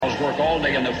work all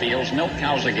day in the fields, milk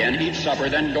cows again, eat supper,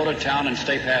 then go to town and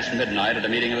stay past midnight at a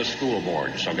meeting of the school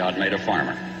board. So God made a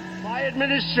farmer. My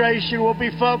administration will be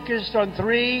focused on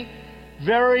three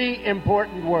very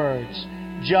important words: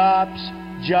 jobs,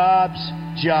 jobs,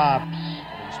 jobs.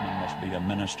 A policeman must be a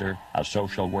minister, a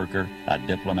social worker, a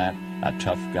diplomat, a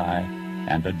tough guy,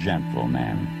 and a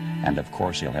gentleman. And of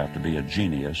course he'll have to be a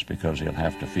genius because he'll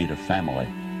have to feed a family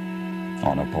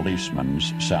on a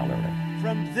policeman's salary.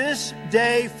 From this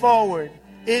day forward,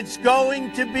 it's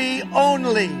going to be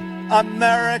only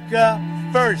America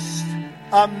first.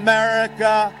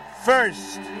 America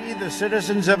first. We, the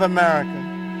citizens of America,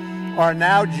 are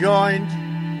now joined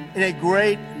in a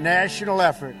great national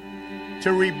effort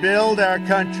to rebuild our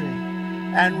country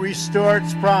and restore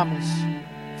its promise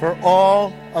for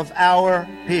all of our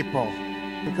people.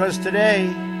 Because today,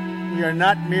 we are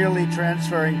not merely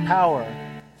transferring power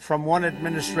from one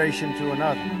administration to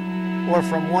another, or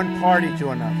from one party to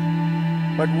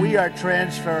another, but we are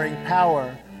transferring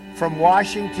power from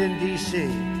Washington, D.C.,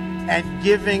 and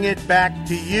giving it back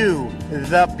to you,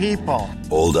 the people.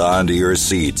 Hold on to your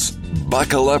seats.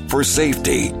 Buckle up for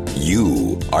safety.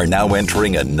 You are now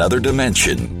entering another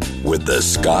dimension with the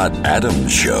Scott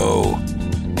Adams Show.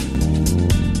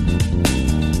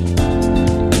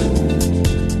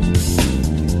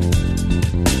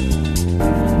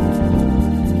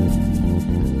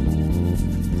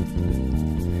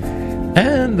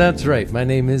 And that's right. My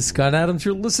name is Scott Adams.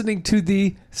 You're listening to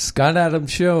the Scott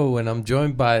Adams Show, and I'm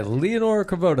joined by Leonora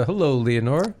Cavoda. Hello,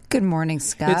 Leonora. Good morning,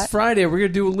 Scott. It's Friday. We're going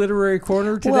to do a literary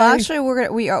corner today. Well, actually,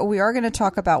 we are going to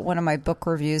talk about one of my book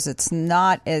reviews. It's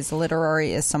not as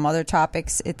literary as some other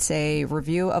topics. It's a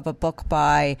review of a book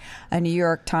by a New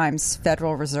York Times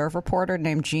Federal Reserve reporter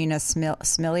named Gina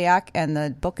Smiliak, and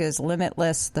the book is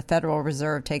Limitless: The Federal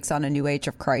Reserve Takes on a New Age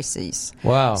of Crises.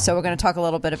 Wow. So we're going to talk a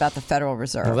little bit about the Federal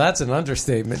Reserve. Well, that's an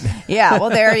understatement. Yeah, well,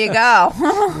 there you go.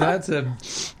 That's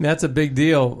a big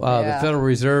deal, the Federal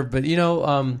Reserve. But,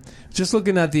 just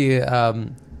looking at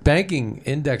the banking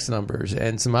index numbers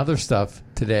and some other stuff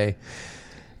today,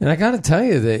 and I got to tell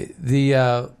you,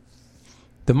 the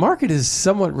market is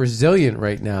somewhat resilient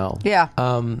right now. Yeah.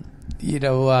 Maria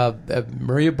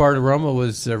Bartiromo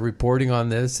was reporting on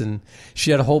this, and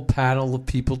she had a whole panel of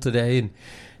people today,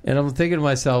 and I'm thinking to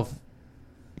myself,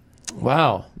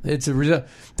 wow, that's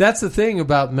the thing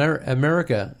about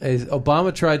America is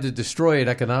Obama tried to destroy it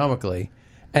economically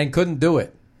and couldn't do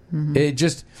it. Mm-hmm. It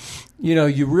just,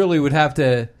 you really would have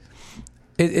to.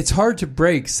 It's hard to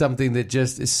break something that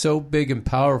just is so big and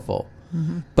powerful.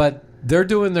 Mm-hmm. But they're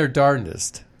doing their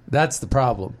darndest. That's the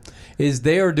problem. Is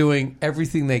they are doing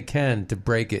everything they can to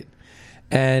break it.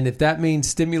 And if that means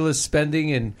stimulus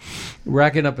spending and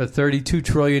racking up a $32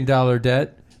 trillion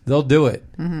debt, they'll do it.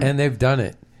 Mm-hmm. And they've done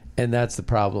it. And that's the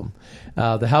problem.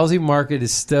 The housing market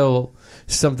is still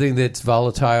something that's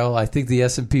volatile. I think the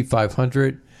S&P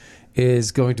 500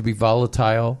 is going to be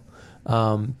volatile.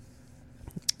 And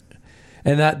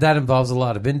that involves a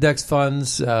lot of index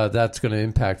funds. That's going to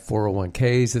impact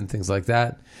 401ks and things like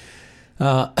that.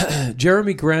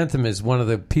 Jeremy Grantham is one of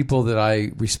the people that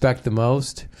I respect the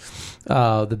most.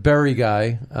 The Barry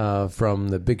guy from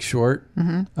The Big Short.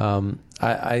 Mm-hmm.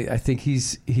 I think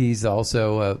he's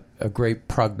also a great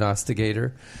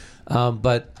prognosticator.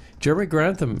 But Jeremy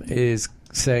Grantham is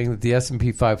saying that the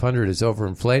S&P 500 is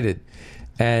overinflated.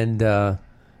 And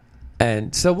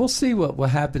so we'll see what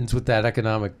happens with that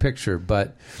economic picture.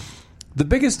 But the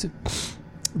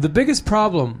biggest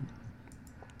problem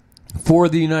for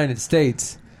the United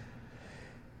States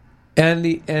and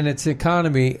its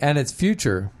economy and its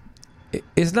future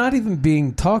is not even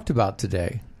being talked about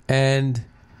today. And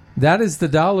that is the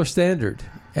dollar standard.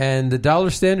 And the dollar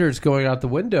standard is going out the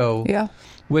window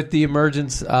with the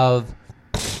emergence of,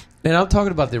 and I'm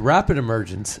talking about the rapid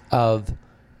emergence of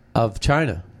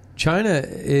China. China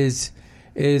is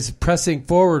pressing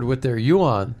forward with their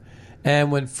yuan,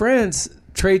 and when France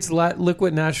trades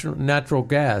liquid natural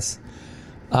gas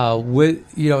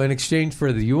in exchange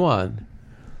for the yuan,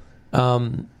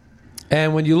 and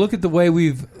when you look at the way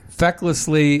we've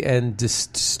fecklessly and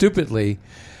just stupidly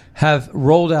have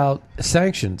rolled out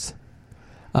sanctions,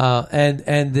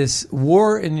 and this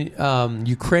war in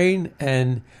Ukraine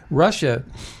and Russia.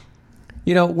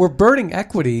 We're burning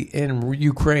equity in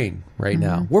Ukraine right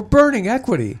now. We're burning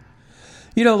equity.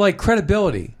 Like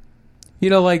credibility.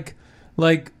 Like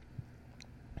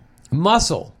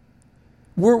muscle.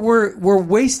 We're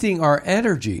wasting our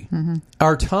energy,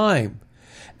 our time,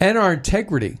 and our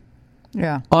integrity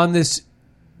on this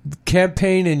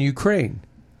campaign in Ukraine.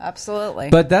 Absolutely.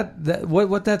 But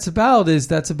what that's about is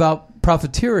that's about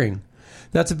profiteering.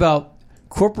 That's about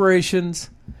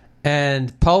corporations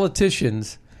and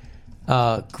politicians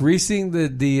greasing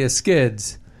the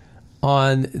skids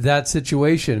on that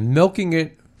situation, milking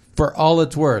it for all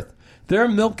it's worth. They're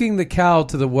milking the cow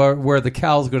to where the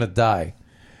cow's going to die,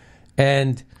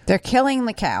 and they're killing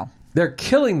the cow. They're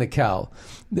killing the cow.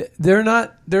 They're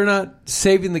not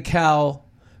saving the cow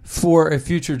for a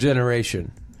future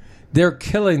generation. They're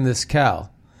killing this cow.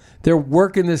 They're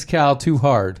working this cow too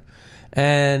hard,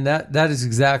 and that is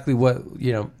exactly what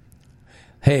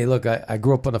Hey, look, I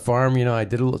grew up on a farm. I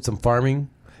did some farming,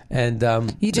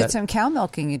 and you did some cow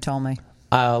milking. You told me.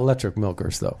 Electric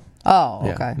milkers, though. Oh,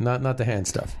 okay. Yeah, not the hand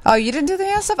stuff. Oh, you didn't do the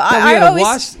hand stuff?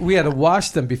 We had to wash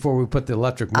them before we put the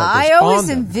electric milkers on them. I always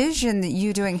envisioned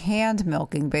you doing hand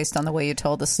milking based on the way you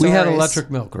told the story. We had electric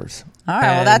milkers. All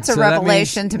right, well, that's a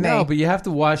revelation to me. No, but you have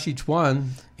to wash each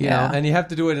one, you know, and you have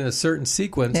to do it in a certain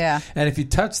sequence. Yeah. And if you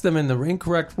touch them in the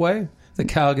incorrect way, the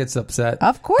cow gets upset.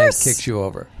 Of course. And kicks you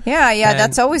over. Yeah, and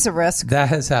that's always a risk. That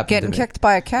has happened. Getting kicked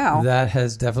by a cow. That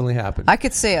has definitely happened. I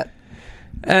could see it.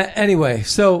 Anyway,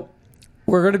 so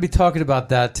we're going to be talking about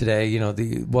that today.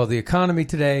 The economy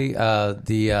today.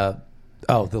 The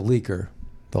leaker.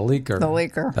 The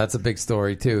leaker. That's a big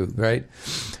story too, right?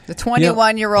 The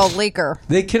 21-year-old leaker.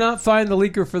 They cannot find the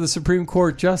leaker for the Supreme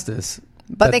Court justice.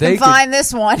 But they can find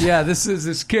this one. Yeah, this is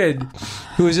this kid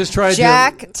who was just trying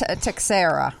Jack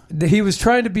Teixeira. He was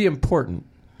trying to be important.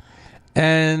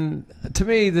 And to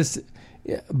me,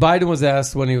 Biden was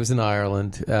asked when he was in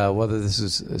Ireland whether this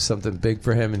was something big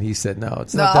for him, and he said, no,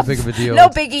 it's not that big of a deal. No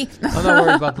biggie. I'm not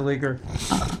worried about the leaker.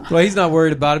 Well, he's not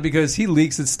worried about it because he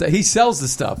leaks it. He sells the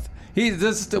stuff.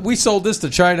 We sold this to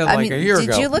China a year ago.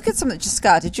 Did you look at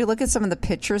Scott? Did you look at some of the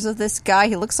pictures of this guy?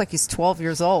 He looks like he's 12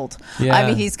 years old. Yeah. I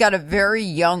mean, he's got a very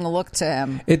young look to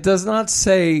him. It does not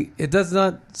speak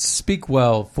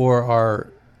well for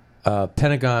our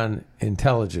Pentagon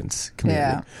intelligence community.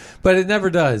 Yeah. But it never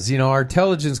does. Our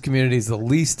intelligence community is the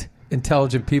least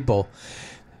intelligent people.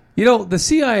 The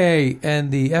CIA and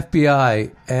the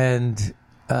FBI and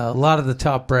a lot of the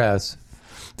top brass,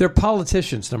 they're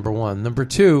politicians, number one. Number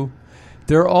two,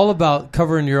 they're all about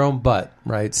covering your own butt,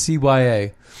 right?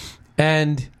 CYA.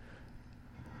 And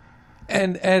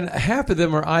half of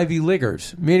them are Ivy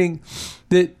Leaguers, meaning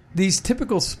that these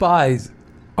typical spies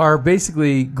are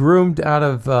basically groomed out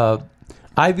of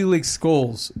Ivy League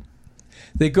schools.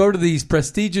 They go to these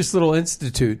prestigious little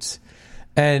institutes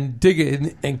and dig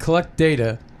in and collect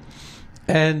data.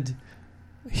 And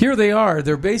here they are.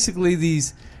 They're basically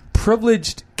these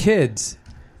privileged kids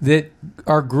that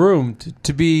are groomed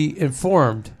to be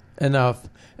informed enough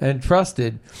and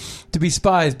trusted to be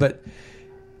spies, but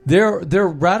they're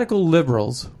radical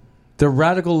liberals, they're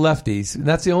radical lefties, and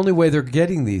that's the only way they're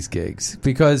getting these gigs,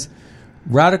 because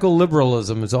radical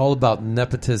liberalism is all about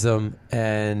nepotism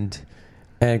and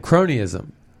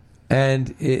cronyism,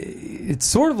 and it's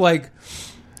sort of like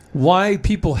why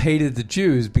people hated the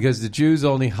Jews, because the Jews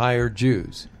only hired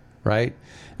Jews, right?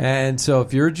 And so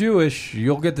if you're Jewish,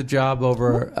 you'll get the job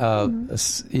over a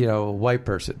white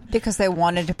person. Because they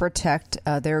wanted to protect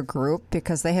their group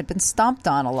because they had been stomped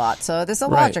on a lot. So there's a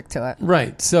logic to it.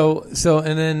 Right. So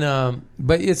and then,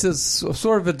 but it's a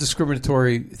sort of a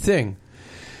discriminatory thing.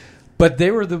 But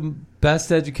they were the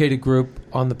best educated group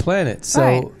on the planet.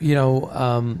 So,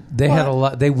 they had a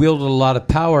lot, they wielded a lot of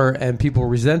power, and people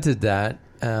resented that.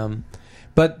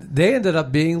 But they ended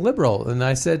up being liberal. And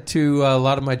I said to a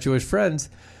lot of my Jewish friends,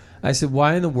 I said,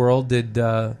 why in the world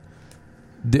are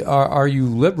you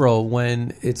liberal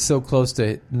when it's so close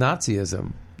to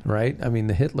Nazism, right? I mean,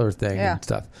 the Hitler thing and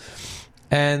stuff.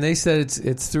 And they said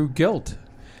it's through guilt,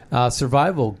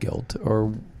 survival guilt,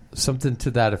 or something to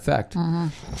that effect.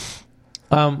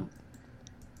 Mm-hmm.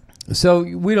 So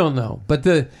we don't know. But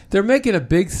they're making a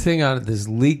big thing out of this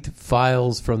leaked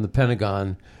files from the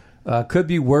Pentagon. Could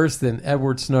be worse than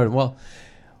Edward Snowden. Well,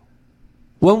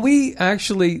 when we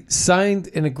actually signed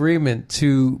an agreement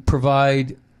to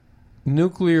provide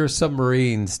nuclear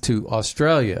submarines to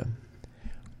Australia,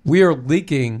 we are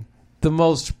leaking the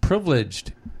most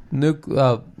privileged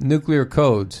nuclear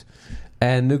codes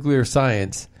and nuclear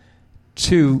science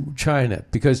to China,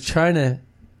 because China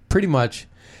pretty much,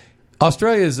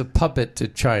 Australia is a puppet to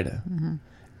China. Mm-hmm.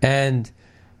 And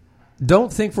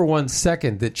don't think for 1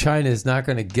 second that China is not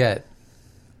going to get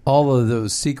all of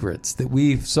those secrets that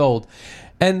we've sold.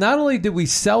 And not only did we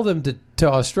sell them to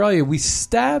Australia, we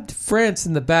stabbed France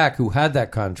in the back, who had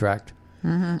that contract.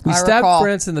 Mm-hmm. We stabbed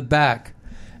France in the back.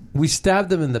 We stabbed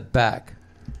them in the back.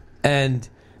 And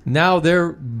now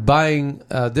they're buying,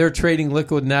 they're trading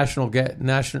liquid natural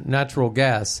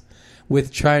gas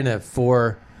with China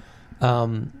for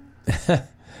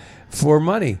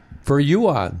money, for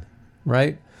yuan,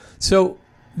 right? So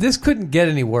this couldn't get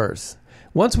any worse.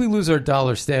 once we lose our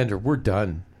dollar standard, we're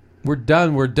done. We're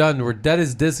done. We're done. We're dead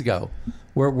as disco.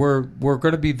 We're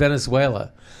going to be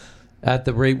Venezuela at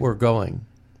the rate we're going.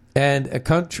 And a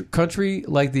country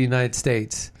like the United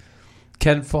States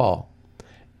can fall.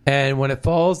 And when it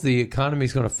falls, the economy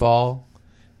is going to fall,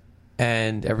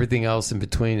 and everything else in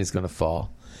between is going to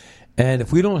fall. And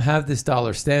if we don't have this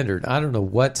dollar standard, I don't know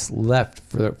what's left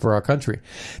for our country.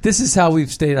 This is how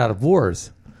we've stayed out of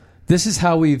wars. This is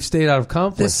how we've stayed out of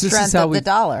conflicts. The strength of the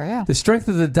dollar, yeah. The strength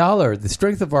of the dollar, the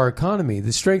strength of our economy,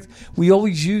 the strength. We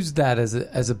always used that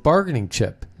as a bargaining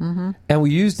chip. Mm-hmm. And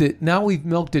we used it. Now we've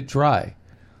milked it dry.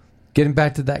 Getting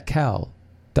back to that cow.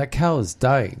 That cow is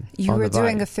dying. You were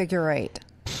doing a figure eight.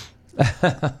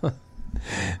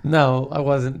 No, I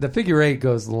wasn't. The figure eight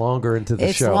goes longer into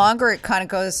the show. It's longer. It kind of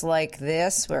goes like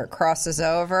this, where it crosses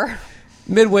over.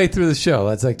 Midway through the show.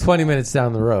 That's like 20 minutes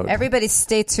down the road. Everybody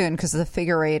stay tuned because the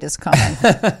figure eight is coming.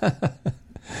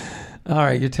 All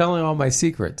right. You're telling all my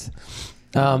secrets.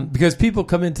 Because people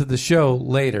come into the show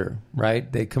later, right?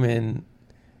 They come in,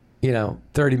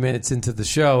 30 minutes into the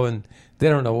show and they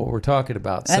don't know what we're talking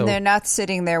about. And they're not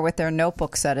sitting there with their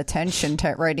notebooks at attention,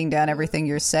 writing down everything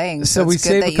you're saying. So we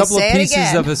save a couple of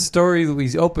pieces of a story that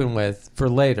we open with for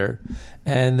later,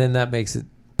 and then that makes it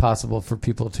possible for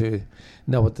people to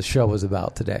know what the show was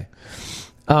about today.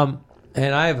 And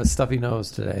I have a stuffy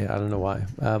nose today. I don't know why.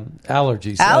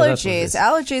 Allergies.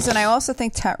 Allergies. And I also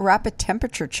think rapid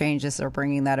temperature changes are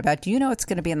bringing that about. Do you know it's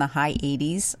going to be in the high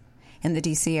 80s in the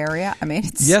D.C. area? I mean,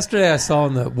 yesterday I saw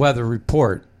in the weather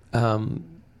report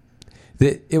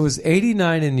that it was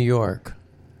 89 in New York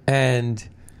and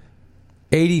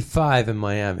 85 in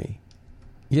Miami.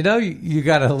 You got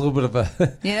a little bit of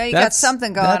a... you got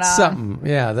something going that's on. Something.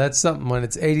 Yeah, that's something when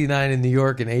it's 89 in New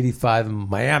York and 85 in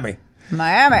Miami.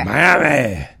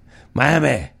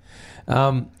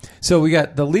 So we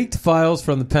got the leaked files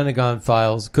from the Pentagon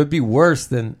files. Could be worse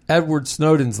than Edward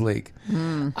Snowden's leak.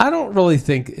 I don't really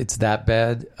think it's that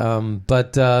bad.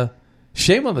 But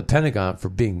shame on the Pentagon for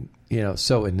being,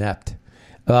 so inept.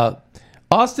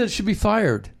 Austin should be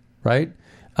fired, right?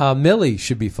 Milley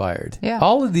should be fired. Yeah.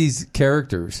 All of these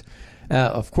characters,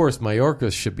 of course,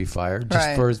 Mayorkas should be fired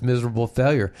just for his miserable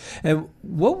failure. And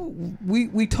what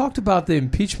we talked about the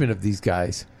impeachment of these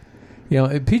guys.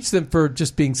 Impeach them for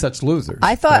just being such losers.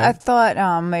 I thought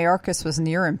Mayorkas was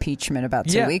near impeachment about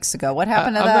 2 weeks ago. What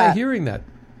happened to that? I'm not hearing that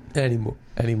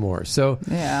anymore. So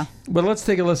yeah. But let's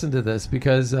take a listen to this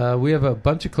because we have a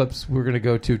bunch of clips we're going to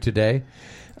go to today.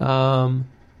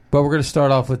 But we're going to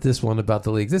start off with this one about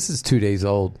the leak. This is 2 days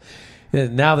old.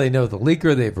 And now they know the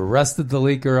leaker. They've arrested the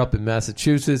leaker up in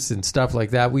Massachusetts and stuff like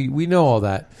that. We know all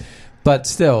that. But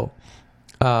still,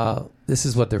 this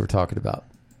is what they were talking about.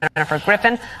 Jennifer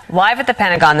Griffin, live at the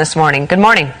Pentagon this morning. Good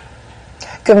morning.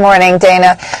 Good morning,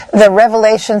 Dana. The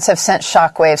revelations have sent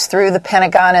shockwaves through the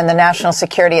Pentagon and the national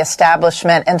security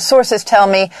establishment, and sources tell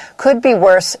me could be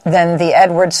worse than the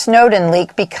Edward Snowden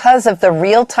leak because of the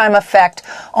real-time effect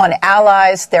on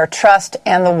allies, their trust,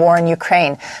 and the war in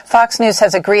Ukraine. Fox News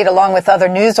has agreed, along with other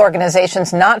news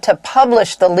organizations, not to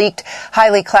publish the leaked,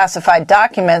 highly classified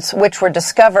documents which were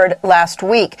discovered last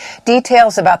week.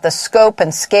 Details about the scope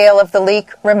and scale of the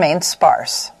leak remain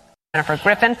sparse. Jennifer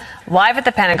Griffin, live at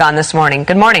the Pentagon this morning.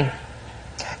 Good morning.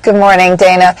 Good morning,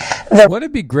 Dana. Would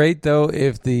it be great, though,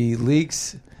 if the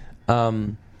leaks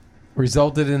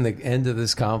resulted in the end of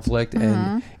this conflict?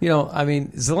 And,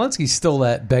 Zelensky's still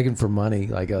begging for money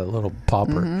like a little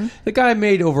pauper. The guy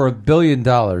made over $1 billion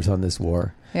on this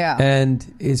war. Yeah.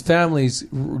 And his family's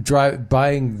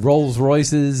buying Rolls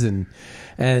Royces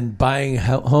and buying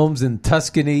homes in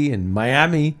Tuscany and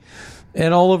Miami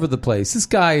and all over the place. This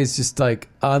guy is just like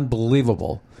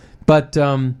unbelievable. But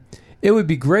it would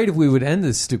be great if we would end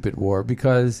this stupid war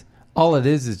because all it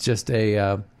is just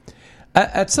a.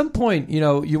 At some point,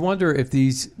 you wonder if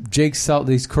these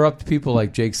corrupt people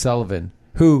like Jake Sullivan,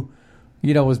 who,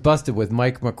 was busted with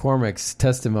Mike McCormick's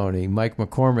testimony. Mike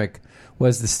McCormick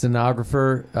was the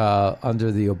stenographer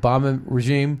under the Obama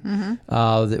regime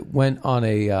that went on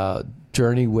a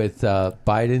journey with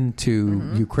Biden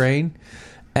to Ukraine.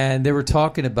 And they were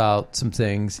talking about some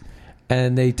things,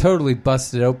 and they totally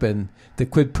busted open the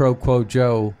quid pro quo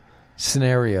Joe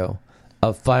scenario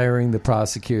of firing the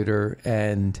prosecutor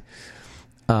and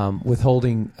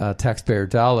withholding taxpayer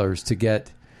dollars to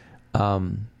get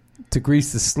to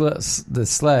grease the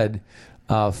sled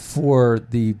for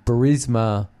the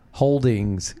Burisma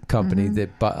Holdings company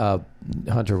that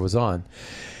Hunter was on.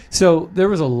 So there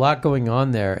was a lot going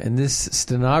on there, and this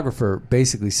stenographer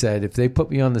basically said, if they put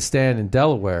me on the stand in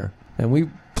Delaware, and we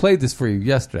played this for you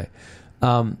yesterday,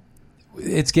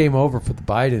 it's game over for the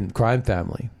Biden crime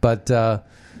family. But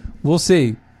we'll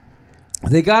see.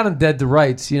 they got him dead to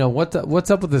rights.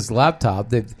 What's up with this laptop?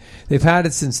 They've had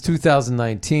it since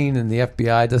 2019, and the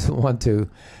FBI doesn't want to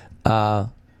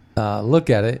look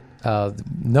at it.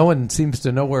 No one seems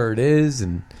to know where it is,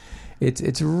 and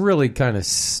it's really kind of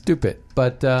stupid.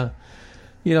 But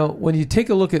when you take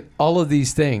a look at all of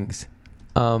these things,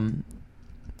 it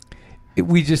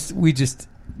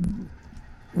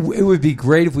would be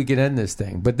great if we could end this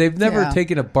thing. But they've never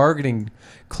taken a bargaining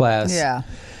class. Yeah.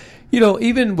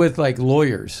 Even with like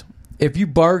lawyers, if you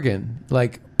bargain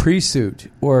like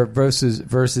pre-suit or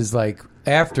versus like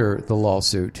after the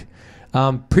lawsuit,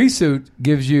 pre-suit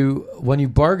gives you, when you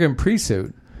bargain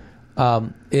pre-suit,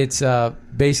 it's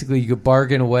basically you could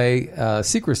bargain away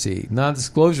secrecy,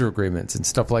 non-disclosure agreements, and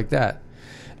stuff like that,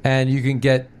 and you can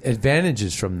get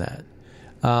advantages from that.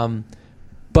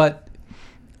 But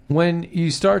when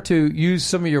you start to use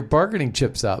some of your bargaining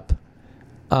chips up,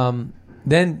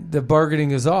 then the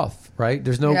bargaining is off, right?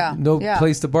 There's no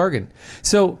place to bargain.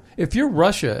 So if you're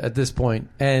Russia at this point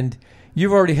and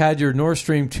you've already had your Nord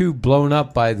Stream 2 blown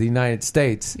up by the United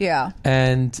States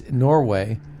and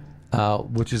Norway,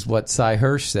 which is what Cy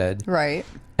Hirsch said. Right.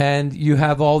 And you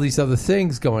have all these other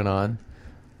things going on.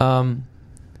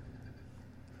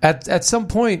 At some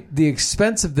point, the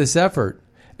expense of this effort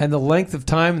and the length of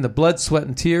time and the blood, sweat,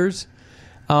 and tears,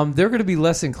 they're going to be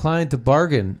less inclined to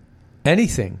bargain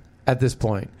anything at this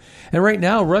point. And right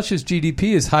now, Russia's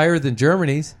GDP is higher than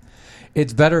Germany's.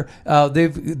 It's better.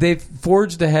 They've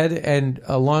forged ahead and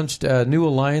launched a new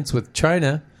alliance with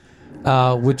China,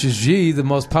 which is Xi. The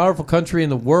most powerful country in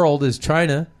the world is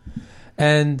China.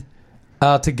 And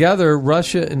together,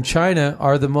 Russia and China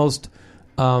are the most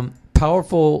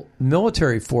powerful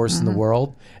military force in the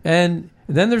world. And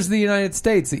then there's the United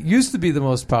States. It used to be the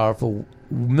most powerful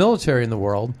military in the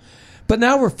world. But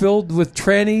now we're filled with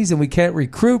trannies and we can't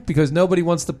recruit because nobody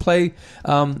wants to play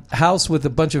house with a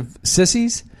bunch of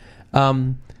sissies.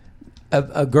 Girls,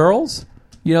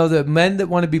 the men that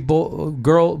want to be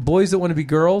boys that want to be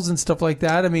girls and stuff like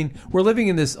that. I mean, we're living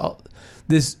in this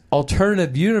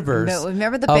alternative universe. No,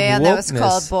 remember the band that was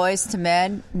called Boys to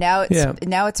Men? Now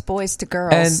it's Boys to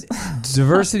Girls. And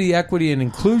diversity, equity, and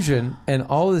inclusion, and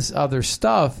all this other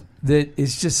stuff that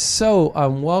is just so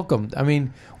unwelcomed. I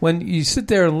mean, when you sit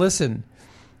there and listen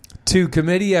to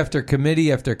committee after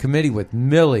committee after committee with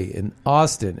Milley and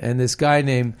Austin and this guy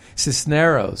named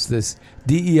Cisneros, this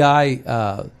DEI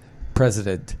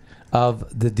president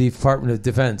of the Department of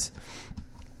Defense,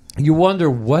 you wonder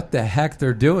what the heck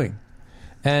they're doing.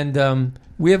 And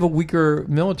we have a weaker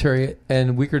military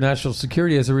and weaker national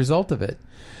security as a result of it.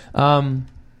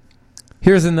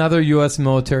 Here's another U.S.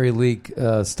 military leak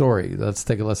story. Let's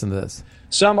take a listen to this.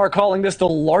 Some are calling this the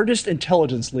largest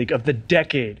intelligence leak of the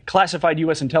decade. Classified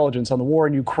U.S. intelligence on the war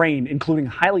in Ukraine, including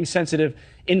highly sensitive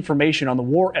information on the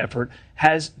war effort,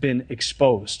 has been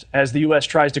exposed. As the U.S.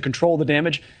 tries to control the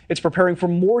damage, it's preparing for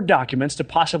more documents to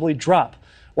possibly drop.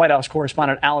 White House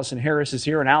correspondent Allison Harris is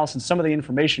here. And Allison, some of the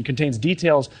information contains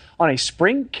details on a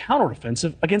spring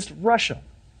counteroffensive against Russia.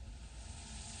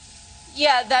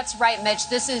 Yeah, that's right, Mitch.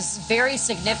 This is very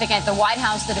significant. The White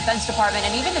House, the Defense Department,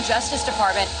 and even the Justice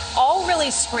Department all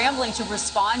really scrambling to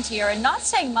respond here and not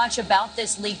saying much about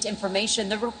this leaked information.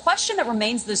 The question that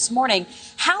remains this morning,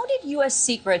 how did U.S.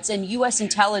 secrets and U.S.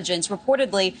 intelligence,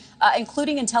 reportedly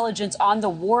including intelligence on the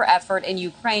war effort in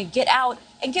Ukraine, get out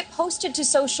and get posted to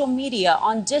social media,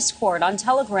 on Discord, on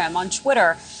Telegram, on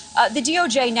Twitter? The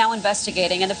DOJ now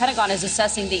investigating, and the Pentagon is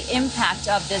assessing the impact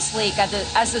of this leak.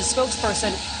 As the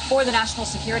spokesperson for the National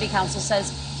Security Council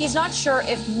says, he's not sure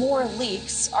if more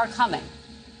leaks are coming.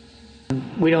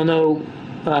 We don't know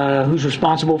who's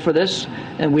responsible for this,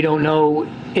 and we don't know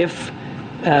if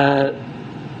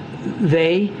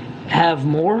they have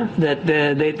more that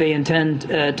they intend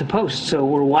to post. So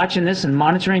we're watching this and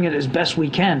monitoring it as best we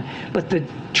can. But the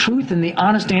truth and the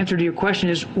honest answer to your question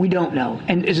is we don't know.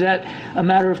 And is that a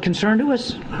matter of concern to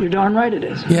us? You're darn right it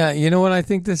is. Yeah, you know what I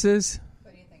think this is?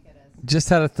 What do you think it is? Just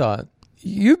had a thought.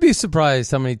 You'd be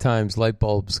surprised how many times light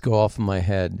bulbs go off in my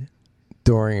head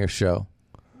during a show.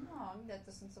 No, that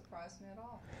doesn't surprise me at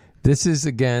all. This is,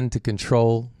 again, to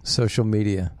control social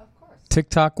media. Of course.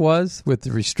 TikTok was with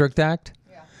the Restrict Act.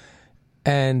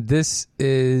 And this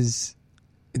is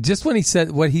just when he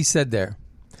said what he said there.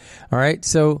 All right.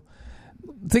 So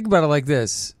think about it like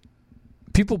this.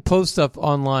 People post stuff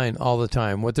online all the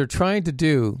time. What they're trying to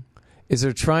do is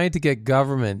they're trying to get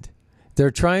government. They're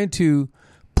trying to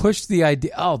push the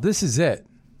idea. Oh, this is it.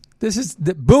 This is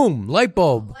the boom, light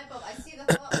bulb. Light bulb. I see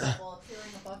the thought bubble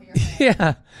appearing above your head.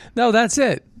 Yeah. No, that's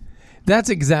it. That's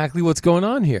exactly what's going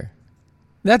on here.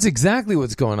 That's exactly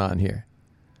what's going on here.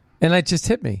 And it just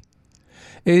hit me.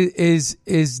 Is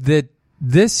that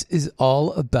This is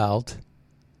all about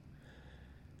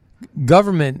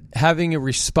government having a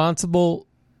responsible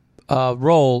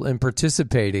role in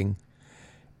participating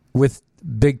with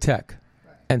big tech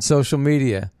and social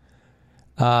media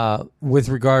with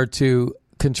regard to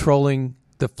controlling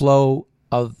the flow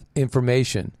of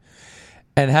information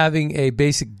and having a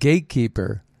basic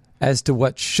gatekeeper as to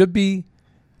what should be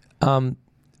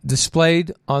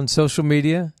displayed on social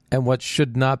media and what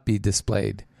should not be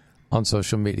displayed on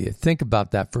social media. Think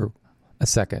about that for a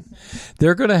second.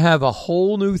 They're going to have a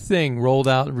whole new thing rolled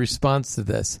out in response to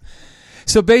this.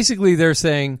 So basically they're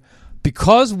saying,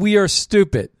 because we are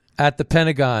stupid at the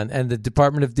Pentagon and the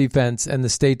Department of Defense and the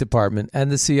State Department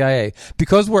and the CIA,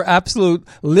 because we're absolute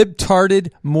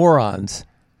libtarded morons,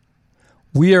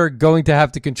 we are going to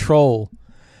have to control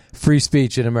free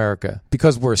speech in America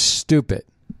because we're stupid.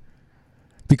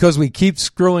 Because we keep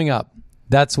screwing up.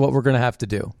 That's what we're going to have to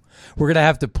do. We're going to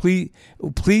have to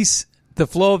police the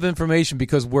flow of information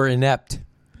because we're inept.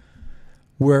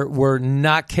 We're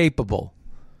not capable.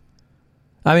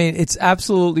 I mean, it's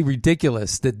absolutely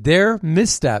ridiculous that their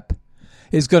misstep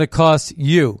is going to cost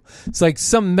you. It's like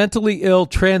some mentally ill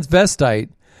transvestite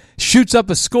shoots up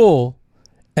a school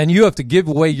and you have to give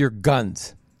away your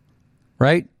guns.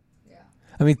 Right? Yeah.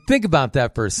 I mean, think about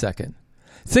that for a second.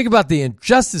 Think about the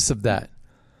injustice of that.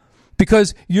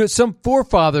 Because some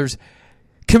forefathers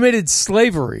committed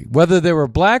slavery, whether they were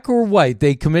black or white,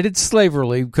 they committed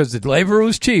slavery because the labor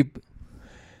was cheap.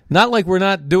 Not like we're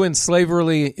not doing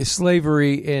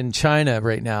slavery in China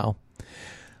right now.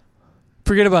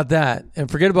 Forget about that. And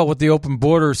forget about what the open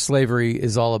border slavery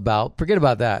is all about. Forget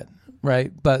about that,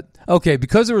 right? But, okay,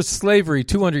 because there was slavery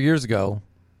 200 years ago,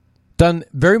 done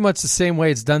very much the same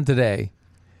way it's done today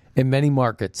in many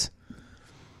markets,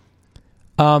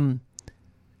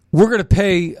 we're going to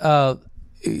pay,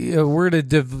 we're going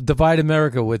to divide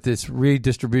America with this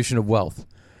redistribution of wealth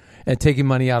and taking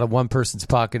money out of one person's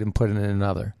pocket and putting it in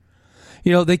another.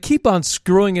 You know, they keep on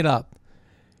screwing it up.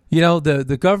 You know,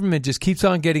 the government just keeps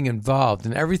on getting involved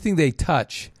and everything they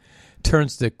touch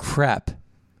turns to crap.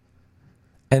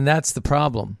 And that's the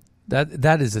problem.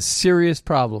 That is a serious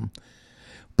problem.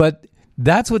 But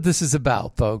that's what this is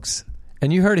about, folks.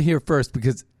 And you heard it here first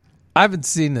because I haven't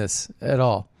seen this at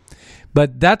all.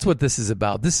 But that's what this is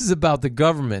about. This is about the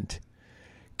government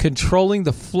controlling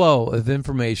the flow of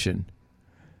information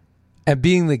and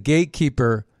being the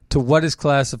gatekeeper to what is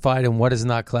classified and what is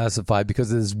not classified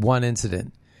because of this one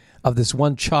incident of this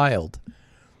one child,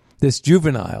 this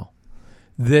juvenile,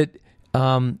 that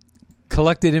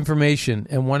collected information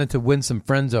and wanted to win some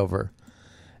friends over.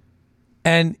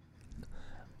 And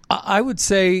I would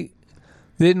say,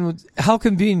 how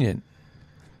convenient.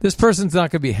 This person's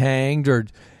not going to be hanged or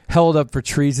held up for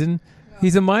treason.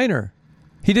 He's a minor.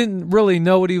 He didn't really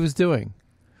know what he was doing.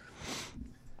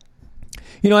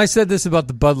 You know, I said this about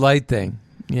the Bud Light thing,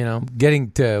 you know,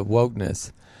 getting to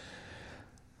wokeness.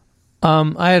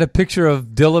 I had a picture of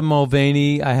Dylan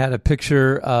Mulvaney. I had a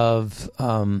picture of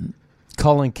Colin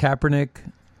Kaepernick.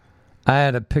 I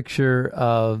had a picture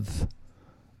of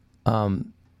Rachel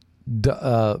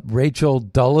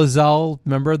Dolezal,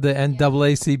 remember the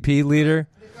NAACP leader?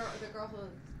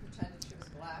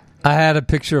 I had a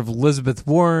picture of Elizabeth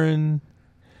Warren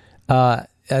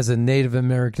as a Native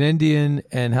American Indian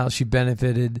and how she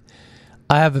benefited.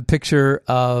 I have a picture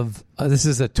of, this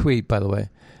is a tweet, by the way,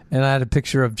 and I had a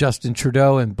picture of Justin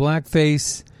Trudeau in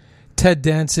blackface, Ted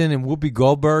Danson and Whoopi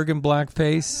Goldberg in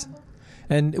blackface.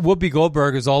 And Whoopi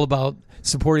Goldberg is all about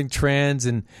supporting trans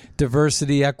and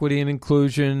diversity, equity, and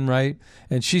inclusion, right?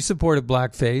 And she supported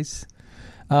blackface.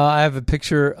 I have a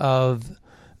picture of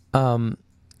Griner.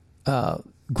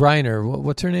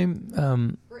 What's her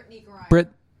name? Brittany Griner.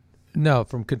 No,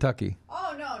 from Kentucky.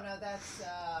 Oh, no, that's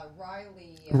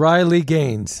Riley. Riley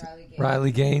Gaines.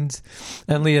 Riley Gaines.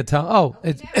 And Leah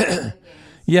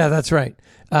yeah, that's right.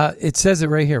 It says it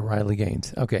right here, Riley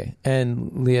Gaines. Okay.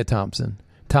 And Leah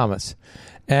Thomas.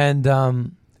 And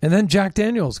then Jack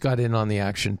Daniels got in on the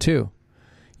action, too.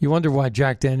 You wonder why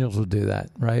Jack Daniels would do that,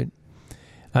 right?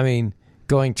 I mean,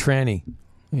 going tranny.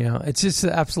 You know, it's just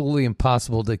absolutely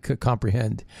impossible to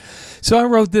comprehend. So I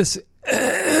wrote this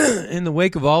in the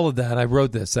wake of all of that. I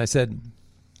wrote this. I said,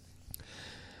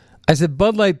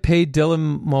 Bud Light paid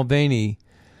Dylan Mulvaney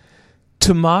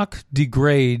to mock,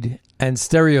 degrade, and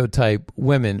stereotype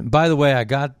women. By the way, I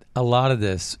got a lot of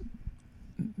this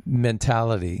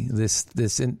mentality,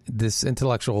 this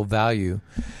intellectual value.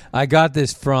 I got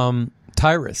this from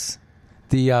Tyrus,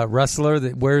 the wrestler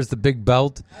that wears the big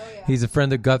belt. Oh, yeah. He's a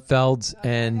friend of Gutfeld's,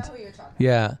 and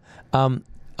yeah,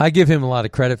 I give him a lot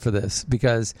of credit for this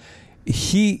because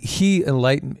he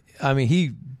enlightened. I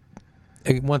mean,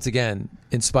 once again,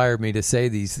 inspired me to say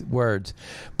these words.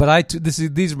 But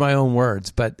these are my own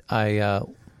words, but I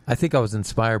think I was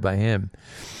inspired by him.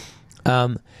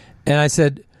 And I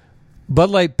said, Bud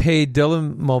Light paid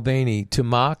Dylan Mulvaney to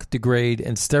mock, degrade,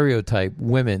 and stereotype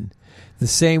women the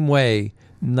same way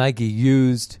Nike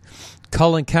used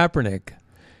Colin Kaepernick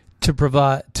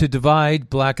to divide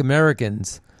black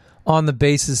Americans on the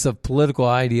basis of political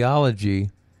ideology,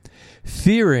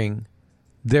 fearing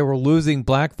they were losing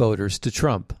black voters to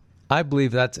Trump. I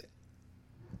believe that's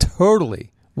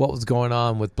totally what was going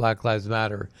on with Black Lives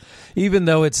Matter. Even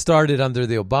though it started under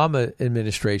the Obama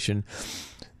administration,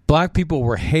 black people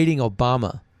were hating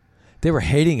Obama. They were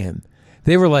hating him.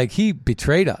 They were like, he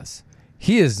betrayed us.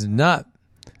 He is not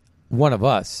one of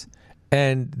us.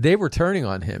 And they were turning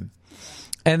on him.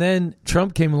 And then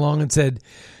Trump came along and said,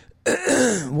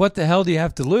 what the hell do you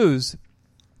have to lose?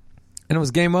 And it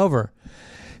was game over.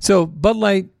 So Bud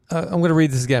Light, I'm going to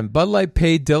read this again. Bud Light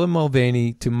paid Dylan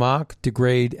Mulvaney to mock,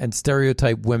 degrade, and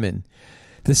stereotype women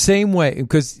the same way,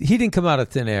 because he didn't come out of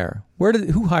thin air.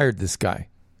 Who hired this guy?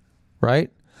 Right?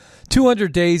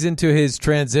 200 days into his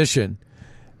transition,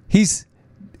 he's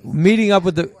meeting up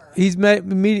with it's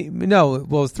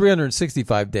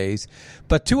 365 days,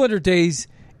 but 200 days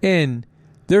in,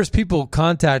 there's people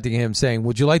contacting him saying,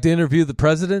 would you like to interview the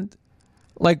president?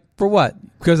 Like, for what?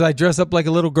 Because I dress up like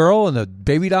a little girl and a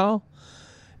baby doll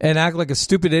and act like a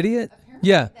stupid idiot? Apparently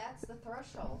yeah. That's the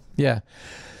threshold. Yeah.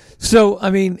 So, I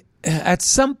mean, at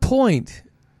some point,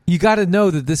 you got to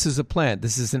know that this is a plant.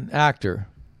 This is an actor.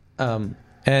 You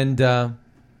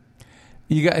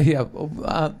got,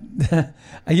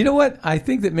 you know what? I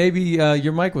think that maybe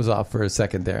your mic was off for a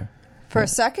second there. For a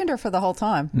second or for the whole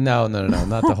time? No,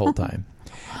 not the whole time.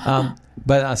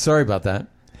 But sorry about that.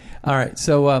 All right,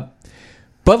 so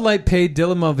Bud Light paid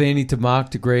Dylan Mulvaney to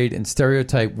mock, degrade, and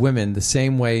stereotype women the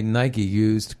same way Nike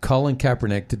used Colin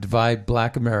Kaepernick to divide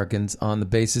black Americans on the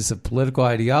basis of political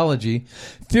ideology,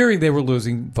 fearing they were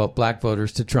losing black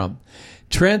voters to Trump.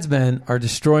 Trans men are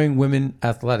destroying women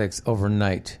athletics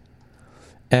overnight.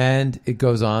 And it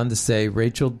goes on to say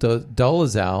Rachel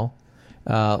Dolezal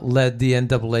led the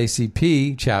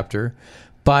NAACP chapter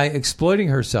by exploiting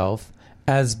herself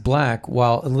as black,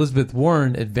 while Elizabeth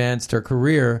Warren advanced her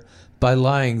career by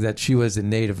lying that she was a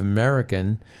Native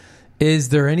American. Is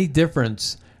there any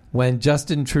difference when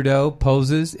Justin Trudeau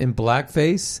poses in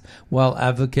blackface while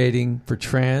advocating for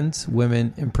trans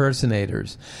women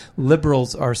impersonators?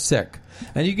 Liberals are sick.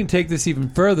 And you can take this even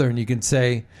further and you can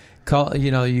say,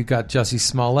 you got Jussie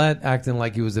Smollett acting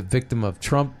like he was a victim of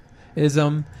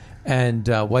Trumpism and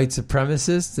white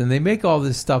supremacists, and they make all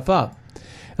this stuff up.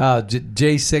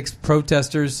 J6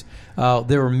 protesters,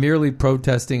 they were merely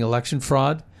protesting election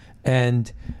fraud,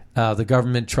 and the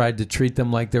government tried to treat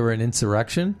them like they were an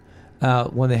insurrection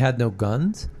when they had no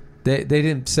guns. They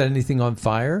didn't set anything on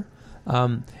fire.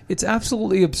 It's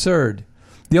absolutely absurd.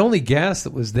 The only gas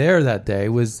that was there that day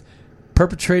was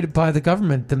perpetrated by the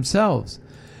government themselves.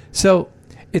 So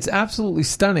it's absolutely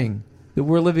stunning that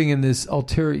we're living in this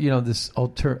alternate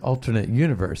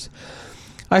universe.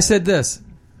 I said this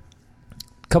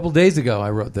a couple days ago. I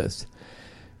wrote this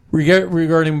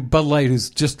regarding Bud Light, who's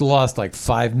just lost like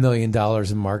 $5 million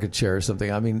in market share or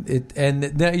something. I mean,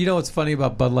 now, you know what's funny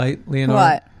about Bud Light, Leonore?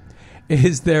 What?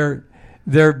 Is they're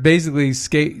basically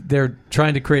they're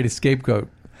trying to create a scapegoat.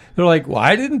 They're like, well,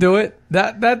 I didn't do it.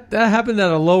 That happened at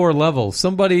a lower level.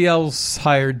 Somebody else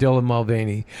hired Dylan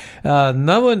Mulvaney.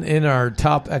 No one in our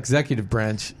top executive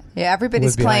branch. Yeah,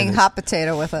 everybody's playing hot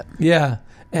potato with it. Yeah,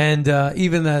 and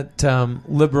even that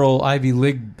liberal Ivy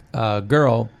League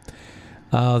girl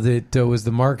that was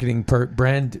the marketing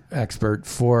brand expert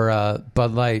for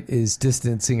Bud Light is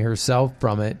distancing herself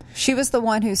from it. She was the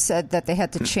one who said that they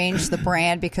had to change the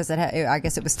brand because I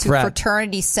guess it was too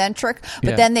fraternity-centric.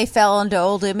 But then they fell into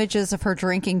old images of her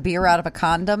drinking beer out of a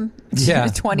condom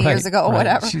 20 years ago or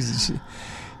whatever.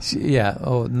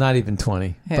 Not even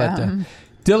 20. Yeah. But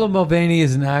Dylan Mulvaney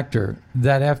is an actor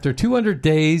that after 200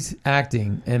 days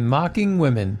acting and mocking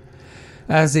women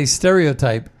as a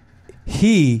stereotype,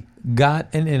 he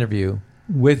got an interview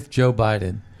with Joe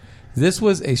Biden. This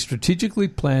was a strategically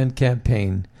planned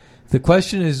campaign. The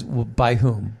question is, by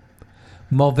whom?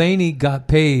 Mulvaney got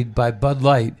paid by Bud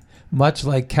Light, much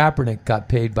like Kaepernick got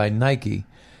paid by Nike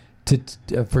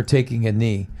for taking a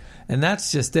knee. And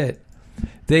that's just it.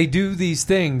 They do these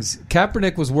things.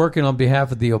 Kaepernick was working on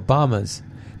behalf of the Obamas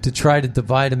to try to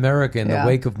divide America in the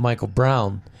wake of Michael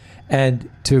Brown and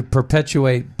to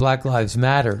perpetuate Black Lives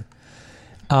Matter.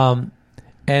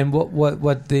 And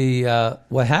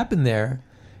what happened there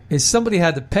is somebody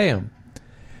had to pay him.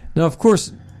 Now, of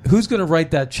course, who's going to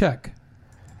write that check?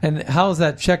 And how is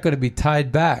that check going to be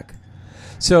tied back?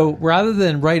 So rather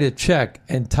than write a check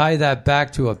and tie that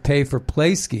back to a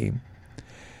pay-for-play scheme,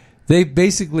 they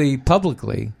basically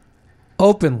publicly,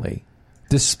 openly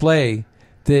display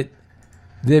that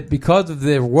because of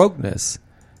their wokeness,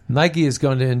 Nike is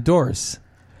going to endorse.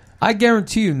 I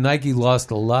guarantee you Nike lost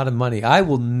a lot of money. I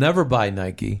will never buy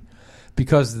Nike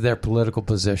because of their political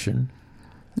position.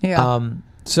 Yeah.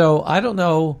 So I don't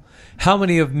know how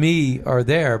many of me are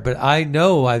there, but I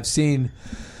know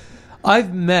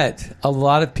I've met a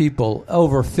lot of people,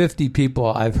 over 50 people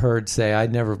I've heard say,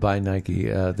 I'd never buy Nike.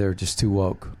 They're just too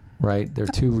woke, right? They're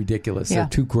too ridiculous. Yeah. They're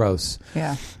too gross.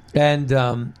 Yeah. And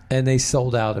they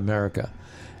sold out America.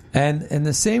 And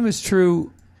the same is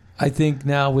true, I think,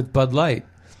 now with Bud Light.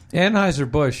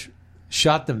 Anheuser-Busch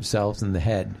shot themselves in the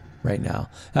head right now.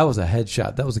 That was a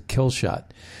headshot. That was a kill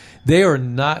shot. They are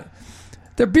not...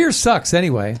 Their beer sucks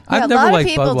anyway. I've never liked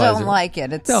Budweiser. A lot of people don't like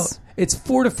it. It's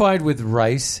fortified with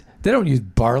rice. They don't use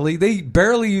barley. They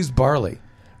barely use barley,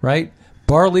 right?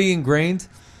 Barley and grains.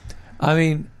 I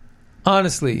mean,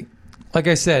 honestly, like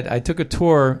I said, I took a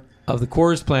tour of the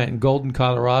Coors plant in Golden,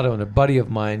 Colorado, and a buddy of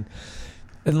mine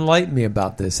enlightened me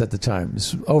about this at the time. It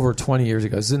was over 20 years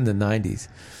ago. It was in the 90s.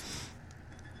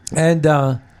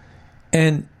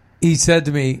 And he said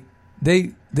to me,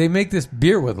 they make this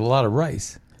beer with a lot of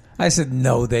rice. I said,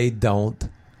 no, they don't.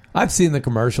 I've seen the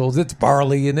commercials. It's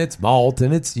barley and it's malt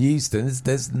and it's yeast and it's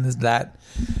this and it's that.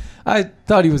 I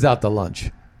thought he was out to lunch.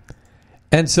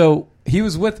 And so he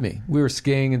was with me. We were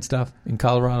skiing and stuff in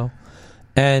Colorado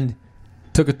and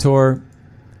took a tour.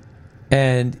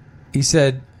 And he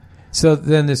said, so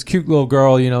then this cute little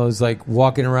girl, is like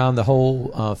walking around the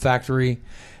whole factory.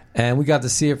 And we got to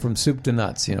see it from soup to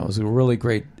nuts. It was a really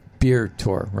great beer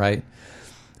tour, right?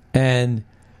 And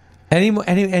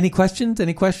any questions?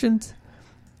 Any questions?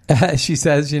 She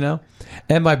says,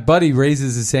 And my buddy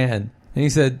raises his hand. And he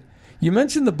said, you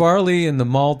mentioned the barley and the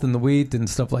malt and the wheat and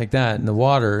stuff like that, and the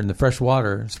water and the fresh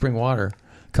water, spring water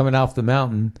coming off the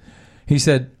mountain. He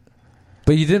said,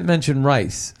 but you didn't mention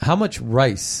rice. How much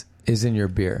rice is in your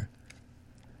beer?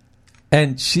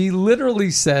 And she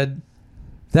literally said,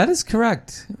 that is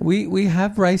correct. We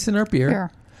have rice in our beer.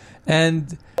 Sure.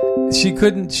 And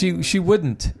she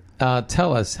wouldn't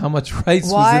tell us how much rice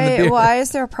was in the beer. Why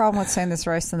is there a problem with saying there's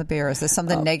rice in the beer? Is there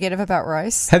something negative about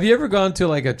rice? Have you ever gone to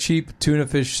like a cheap tuna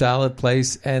fish salad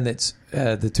place and it's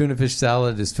the tuna fish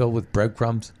salad is filled with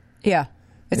breadcrumbs? Yeah.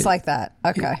 It's like that.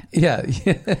 Okay. Yeah.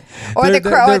 Or the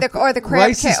crab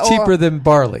rice is cheaper than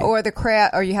barley. Or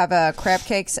you have crab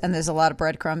cakes and there's a lot of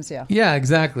breadcrumbs. Yeah. Yeah,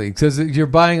 exactly. Because you're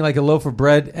buying like a loaf of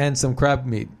bread and some crab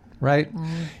meat, right?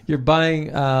 Mm. You're buying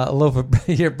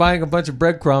you're buying a bunch of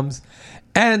breadcrumbs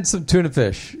and some tuna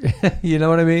fish. You know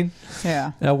what I mean?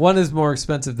 Yeah. Now, one is more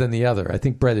expensive than the other. I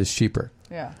think bread is cheaper.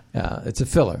 Yeah. It's a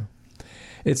filler.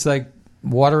 It's like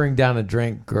watering down a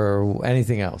drink or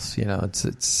anything else.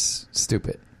 It's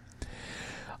stupid.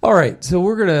 All right, so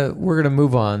we're gonna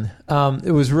move on.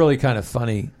 It was really kind of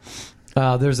funny.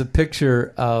 There's a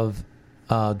picture of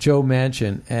Joe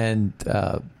Manchin and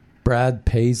Brad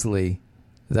Paisley,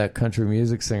 that country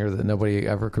music singer that nobody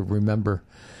ever could remember.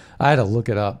 I had to look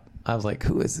it up. I was like,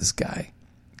 who is this guy?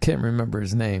 Can't remember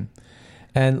his name.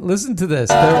 And listen to this.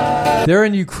 They're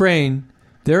in Ukraine.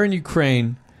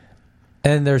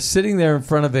 And they're sitting there in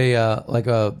front of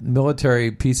a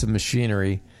military piece of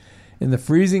machinery in the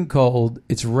freezing cold.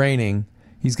 It's raining.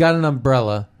 He's got an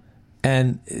umbrella.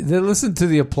 And they listen to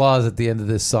the applause at the end of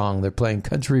this song. They're playing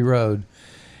Country Road.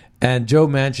 And Joe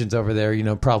Manchin's over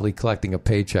there, probably collecting a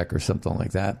paycheck or something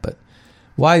like that. But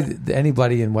why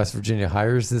anybody in West Virginia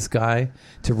hires this guy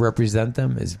to represent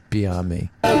them is beyond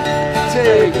me.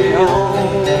 Take me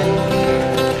home,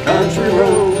 country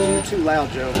road. You're too loud,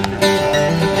 Joe.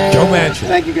 Joe Manchin.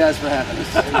 Thank you guys for having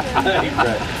us.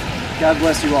 God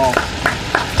bless you all.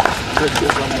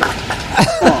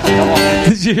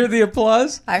 Did you hear the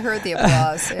applause? I heard the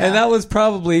applause. Yeah. And that was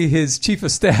probably his chief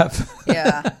of staff.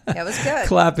 Yeah, it was good.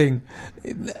 Clapping.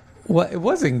 Well, it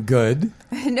wasn't good.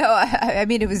 No, I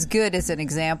mean, it was good as an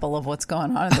example of what's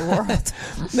going on in the world.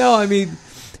 No, I mean,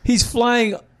 he's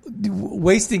flying,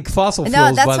 wasting fossil fuels,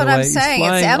 No, that's by the what way. I'm saying.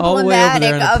 It's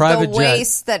emblematic of the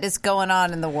waste that is going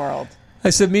on in the world. I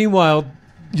said, meanwhile,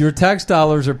 your tax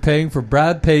dollars are paying for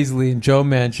Brad Paisley and Joe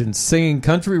Manchin singing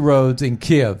Country Roads in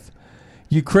Kiev.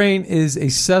 Ukraine is a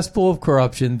cesspool of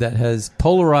corruption that has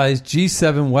polarized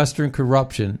G7 Western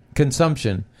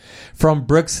consumption from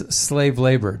BRICS slave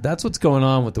labor. That's what's going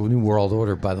on with the New World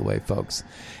Order, by the way, folks.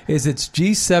 It's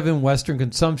G7 Western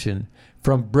consumption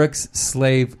from BRICS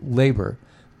slave labor.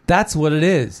 That's what it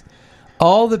is.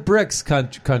 All the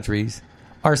BRICS countries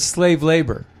are slave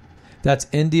labor. That's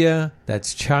India.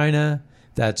 That's China.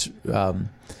 That's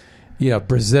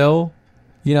Brazil.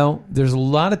 There's a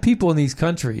lot of people in these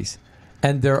countries,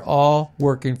 and they're all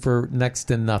working for next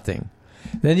to nothing.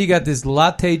 Then you got this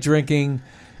latte drinking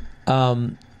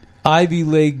Ivy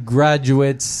League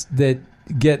graduates that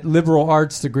get liberal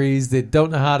arts degrees that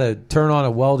don't know how to turn on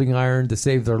a welding iron to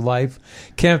save their life,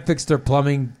 can't fix their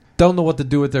plumbing, don't know what to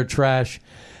do with their trash.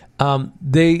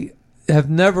 They have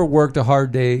never worked a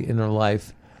hard day in their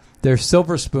life. They're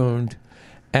silver-spooned,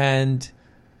 and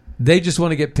they just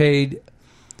want to get paid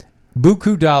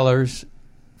buku dollars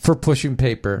for pushing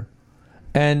paper.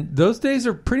 And those days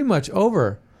are pretty much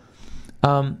over.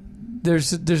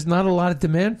 There's not a lot of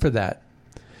demand for that.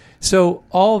 So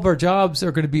all of our jobs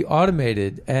are going to be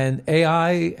automated, and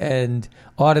AI and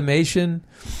automation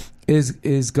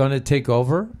is going to take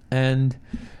over. And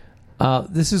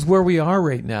this is where we are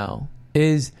right now,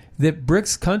 is that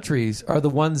BRICS countries are the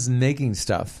ones making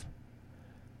stuff.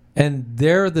 And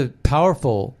they're the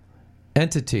powerful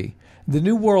entity. The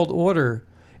New World Order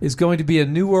is going to be a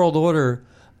New World Order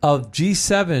of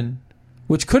G7,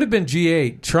 which could have been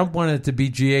G8. Trump wanted it to be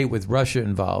G8 with Russia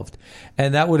involved.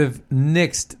 And that would have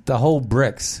nixed the whole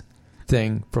BRICS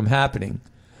thing from happening.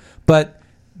 But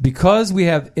because we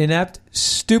have inept,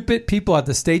 stupid people at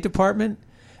the State Department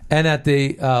and at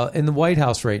the in the White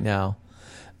House right now,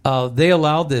 they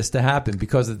allowed this to happen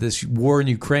because of this war in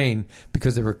Ukraine,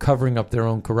 because they were covering up their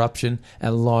own corruption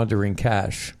and laundering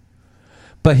cash.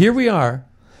 But here we are.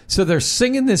 So they're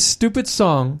singing this stupid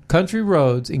song, Country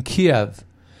Roads, in Kiev.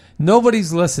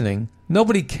 Nobody's listening.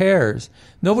 Nobody cares.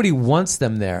 Nobody wants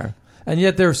them there. And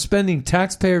yet they're spending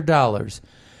taxpayer dollars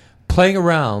playing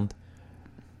around,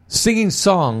 singing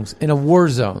songs in a war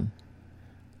zone.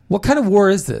 What kind of war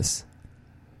is this?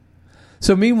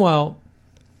 So meanwhile,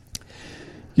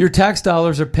 your tax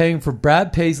dollars are paying for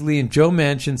Brad Paisley and Joe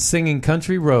Manchin singing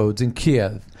Country Roads in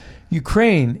Kiev.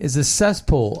 Ukraine is a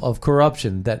cesspool of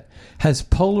corruption that has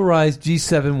polarized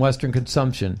G7 Western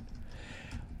consumption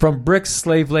from BRICS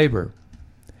slave labor.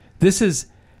 This has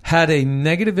had a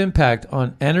negative impact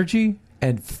on energy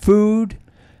and food,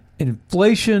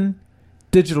 inflation,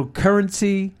 digital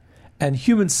currency, and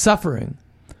human suffering,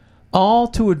 all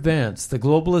to advance the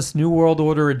globalist New World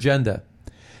Order agenda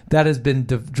that has been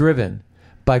driven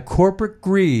by corporate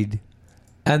greed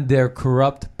and their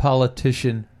corrupt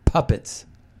politician puppets.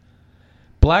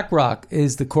 BlackRock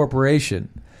is the corporation.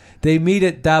 They meet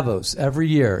at Davos every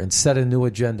year and set a new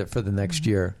agenda for the next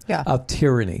year of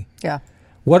tyranny. Yeah.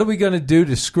 What are we going to do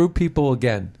to screw people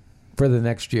again for the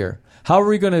next year? How are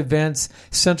we going to advance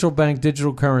central bank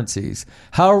digital currencies?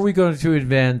 How are we going to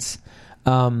advance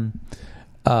climate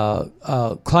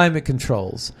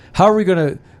controls? How are we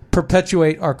going to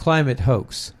perpetuate our climate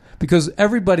hoax? Because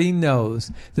everybody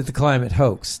knows that the climate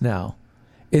hoax now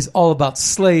is all about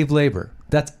slave labor.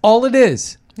 That's all it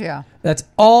is. Yeah. That's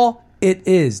all it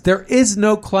is. There is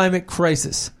no climate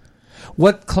crisis.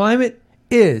 What climate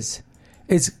is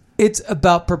it's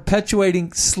about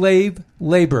perpetuating slave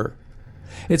labor.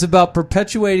 It's about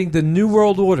perpetuating the New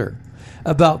World Order,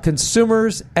 about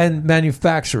consumers and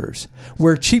manufacturers,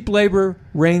 where cheap labor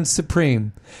reigns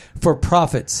supreme for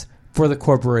profits for the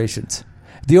corporations.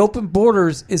 The open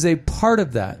borders is a part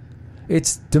of that.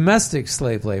 It's domestic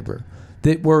slave labor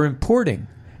that we're importing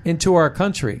into our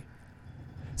country.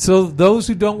 So those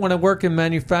who don't want to work in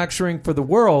manufacturing for the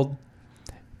world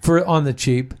on the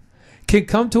cheap can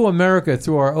come to America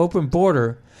through our open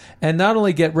border and not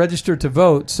only get registered to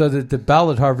vote so that the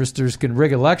ballot harvesters can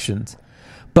rig elections,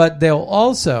 but they'll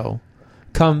also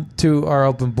come to our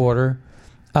open border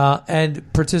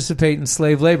and participate in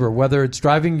slave labor, whether it's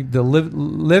driving the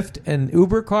Lyft and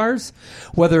Uber cars,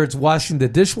 whether it's washing the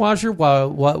dishwasher,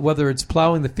 whether it's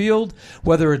plowing the field,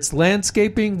 whether it's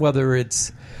landscaping, whether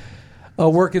it's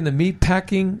work in the meat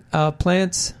packing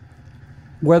plants,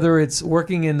 whether it's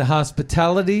working in the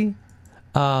hospitality,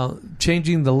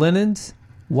 changing the linens,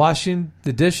 washing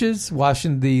the dishes,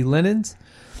 washing the linens.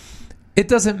 It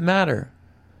doesn't matter.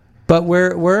 But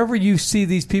wherever you see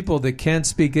these people that can't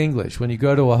speak English, when you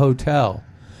go to a hotel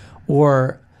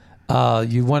or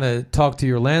you want to talk to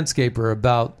your landscaper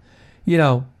about,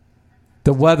 the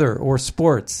weather or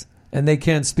sports, and they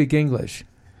can't speak English,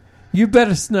 you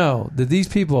better know that these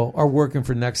people are working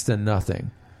for next to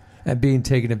nothing and being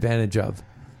taken advantage of.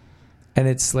 And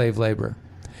it's slave labor.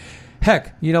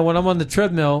 Heck, when I'm on the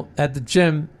treadmill at the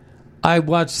gym, I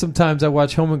watch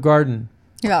Home and Garden.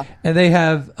 Yeah. And they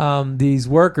have these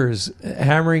workers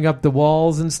hammering up the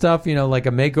walls and stuff, like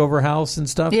a makeover house and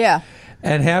stuff. Yeah.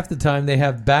 And half the time they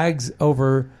have bags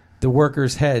over the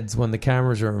workers' heads when the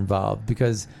cameras are involved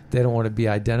because they don't want to be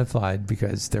identified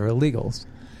because they're illegals.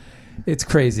 It's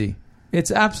crazy. It's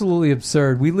absolutely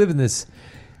absurd. We live in this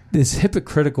this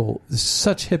hypocritical,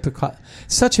 such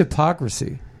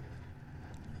hypocrisy.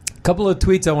 A couple of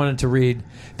tweets I wanted to read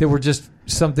that were just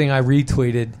something I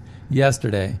retweeted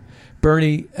yesterday.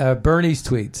 Bernie's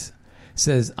tweets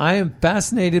says, I am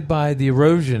fascinated by the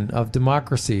erosion of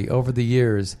democracy over the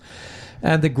years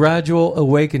and the gradual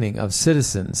awakening of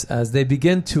citizens as they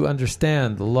begin to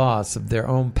understand the loss of their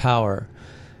own power.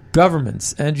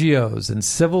 Governments, NGOs, and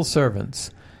civil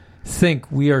servants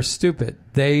think we are stupid.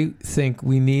 They think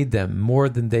we need them more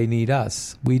than they need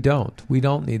us. We don't. We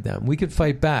don't need them. We could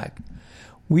fight back.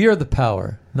 We are the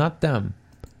power, not them.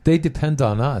 They depend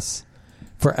on us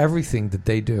for everything that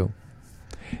they do.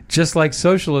 Just like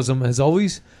socialism has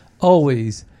always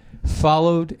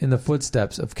followed in the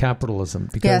footsteps of capitalism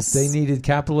because they needed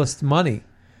capitalist money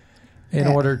in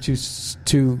order to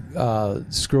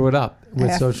screw it up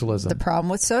with socialism. The problem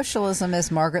with socialism, as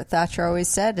Margaret Thatcher always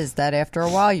said, is that after a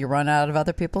while you run out of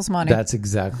other people's money. That's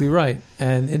exactly right.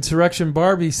 And Insurrection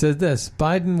Barbie said this,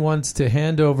 Biden wants to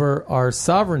hand over our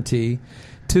sovereignty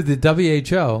to the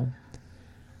WHO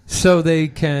so they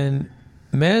can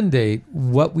mandate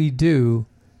what we do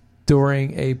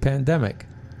during a pandemic.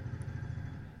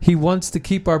 He wants to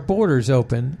keep our borders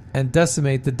open and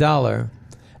decimate the dollar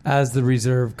as the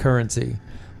reserve currency.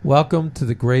 Welcome to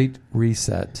the Great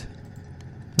Reset.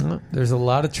 Well, there's a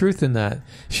lot of truth in that.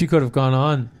 She could have gone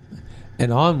on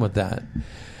and on with that.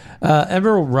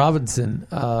 Emerald Robinson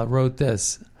wrote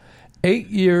this. 8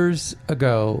 years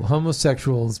ago,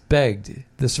 homosexuals begged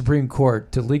the Supreme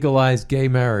Court to legalize gay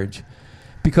marriage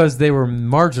because they were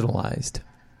marginalized.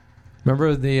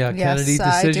 Remember the Kennedy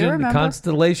decision, the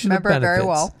constellation of benefits? Very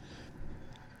well.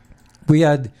 We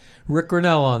had Rick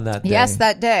Grinnell on that day. Yes,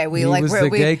 that day. He was the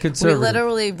gay conservative. We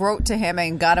literally wrote to him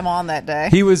and got him on that day.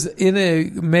 He was in a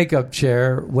makeup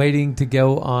chair waiting to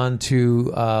go on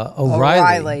to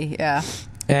O'Reilly. Yeah.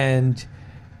 And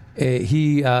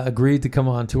he agreed to come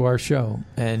on to our show,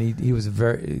 and he was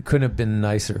couldn't have been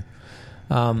nicer.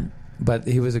 But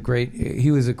he was a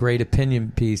great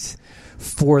opinion piece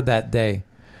for that day.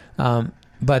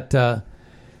 But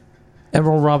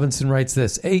Emerald Robinson writes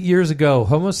this. 8 years ago,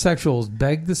 homosexuals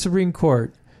begged the Supreme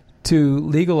Court to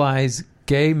legalize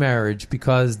gay marriage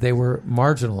because they were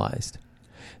marginalized.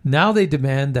 Now they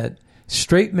demand that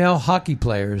straight male hockey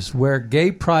players wear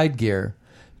gay pride gear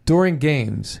during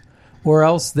games, or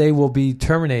else they will be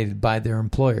terminated by their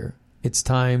employer. It's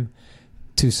time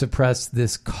to suppress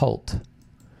this cult.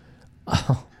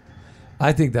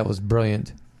 I think that was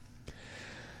brilliant.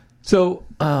 So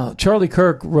Charlie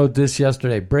Kirk wrote this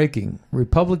yesterday. Breaking.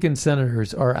 Republican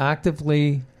senators are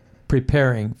actively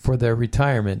preparing for their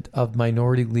retirement of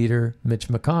Minority Leader Mitch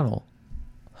McConnell.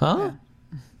 Huh? Yeah.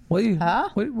 What are you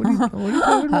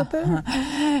talking about there?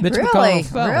 Mitch McConnell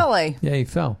fell. Really? Yeah, he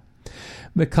fell.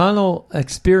 McConnell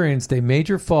experienced a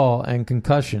major fall and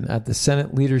concussion at the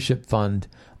Senate Leadership Fund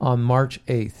on March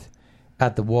 8th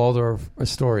at the Waldorf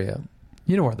Astoria.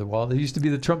 You know where the Waldorf? It used to be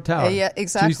the Trump Tower. Yeah,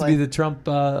 exactly. It used to be the Trump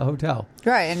Hotel.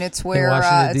 Right, and it's where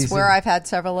I've had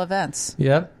several events.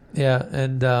 Yep, yeah,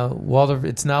 and Waldorf.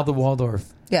 It's now the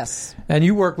Waldorf. Yes. And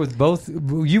you work with both.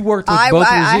 You worked with both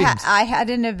regimes. I had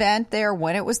an event there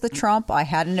when it was the Trump. I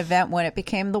had an event when it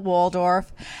became the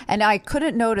Waldorf, and I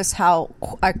couldn't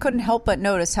help but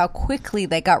notice how quickly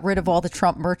they got rid of all the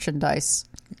Trump merchandise.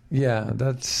 Yeah,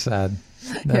 that's sad.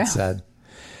 That's sad.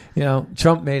 You know,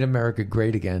 Trump made America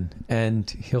great again, and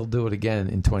he'll do it again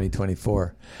in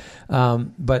 2024.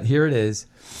 But here it is.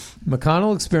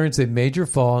 McConnell experienced a major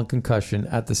fall and concussion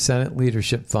at the Senate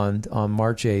Leadership Fund on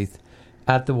March 8th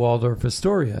at the Waldorf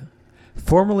Astoria.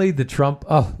 Formerly the Trump...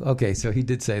 Oh, okay, so he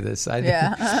did say this.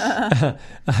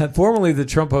 Formerly the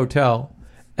Trump Hotel,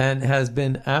 and has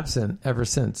been absent ever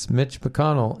since. Mitch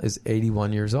McConnell is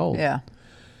 81 years old. Yeah.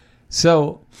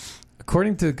 So,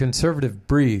 according to the Conservative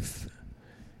Brief...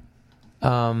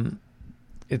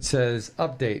 it says,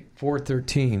 update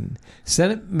 413.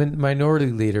 Senate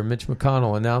Minority Leader Mitch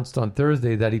McConnell announced on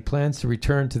Thursday that he plans to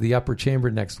return to the upper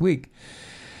chamber next week.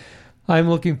 I'm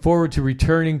looking forward to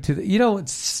returning to the... You know,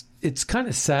 it's kind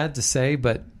of sad to say,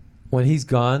 but when he's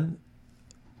gone,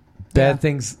 bad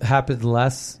things happen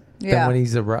less than when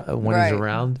he's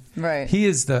around. Right. He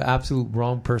is the absolute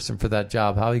wrong person for that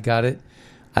job. How he got it,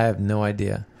 I have no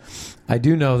idea. I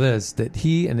do know this, that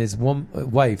he and his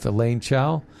wife, Elaine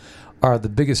Chao, are the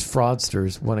biggest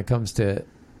fraudsters when it comes to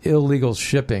illegal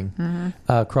shipping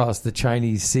across the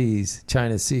China seas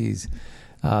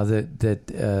that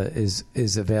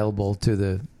is available to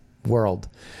the world.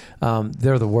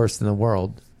 They're the worst in the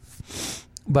world.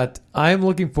 But I am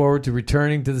looking forward to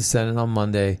returning to the Senate on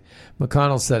Monday.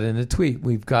 McConnell said in a tweet,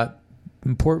 we've got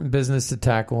important business to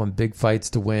tackle and big fights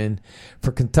to win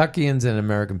for Kentuckians and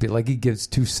American people. Like, he gives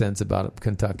 2 cents about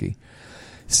Kentucky.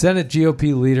 Senate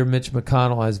GOP leader Mitch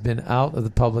McConnell has been out of the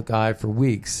public eye for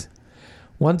weeks.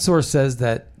 One source says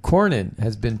that Cornyn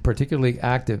has been particularly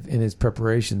active in his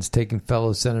preparations, taking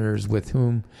fellow senators with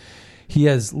whom he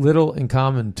has little in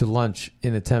common to lunch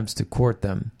in attempts to court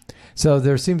them. So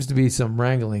there seems to be some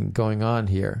wrangling going on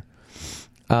here.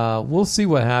 We'll see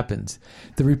what happens.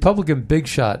 The Republican big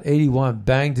shot, 81,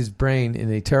 banged his brain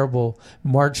in a terrible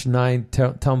March 9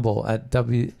 tumble at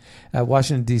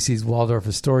Washington, D.C.'s Waldorf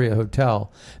Astoria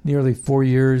Hotel, nearly 4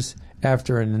 years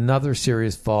after another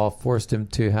serious fall forced him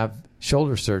to have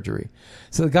shoulder surgery.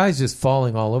 So the guy's just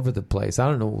falling all over the place. I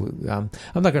don't know.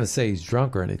 I'm not going to say he's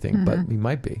drunk or anything, but he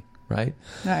might be, right?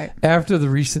 Right. After the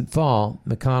recent fall,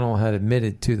 McConnell had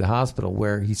admitted to the hospital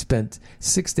where he spent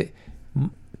 6 days.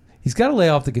 He's got to lay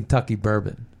off the Kentucky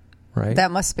bourbon, right? That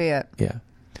must be it.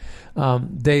 Yeah.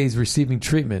 Days receiving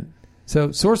treatment.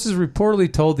 So sources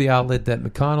reportedly told the outlet that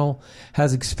McConnell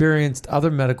has experienced other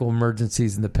medical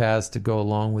emergencies in the past to go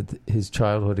along with his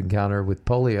childhood encounter with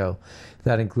polio.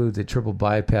 That includes a triple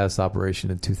bypass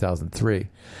operation in 2003.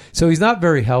 So he's not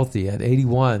very healthy at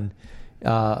 81.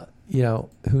 Who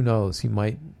knows? He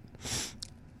might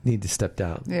need to step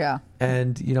down. Yeah.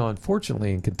 And,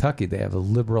 unfortunately in Kentucky, they have a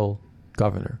liberal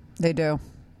governor. They do.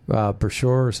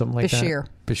 Bashir or something like that.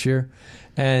 Bashir.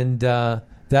 And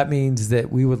that means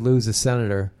that we would lose a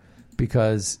senator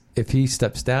because if he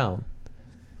steps down,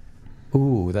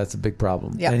 that's a big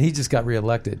problem. Yep. And he just got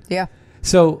reelected. Yeah.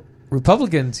 So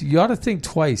Republicans, you ought to think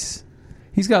twice.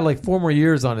 He's got like 4 more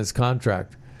years on his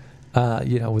contract,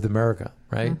 with America,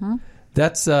 right? Mm-hmm.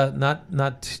 That's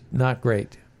not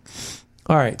great.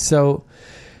 All right. So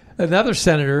another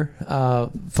senator,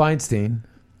 Feinstein.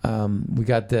 We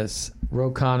got this. Ro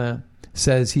Khanna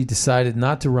says he decided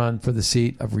not to run for the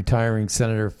seat of retiring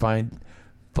Senator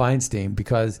Feinstein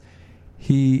because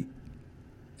the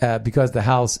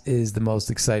House is the most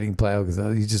exciting place.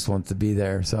 Because he just wants to be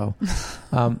there. So,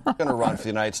 going to run for the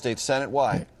United States Senate.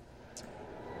 Why?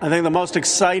 I think the most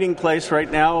exciting place right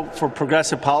now for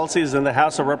progressive policy is in the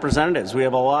House of Representatives. We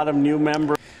have a lot of new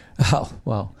members. Oh,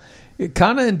 well,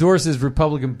 Khanna endorses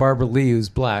Republican Barbara Lee, who's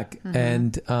black,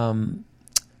 and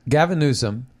Gavin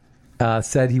Newsom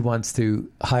said he wants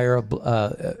to hire,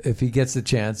 if he gets the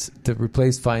chance to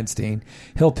replace Feinstein,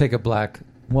 he'll pick a black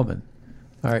woman.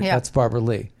 All right, that's Barbara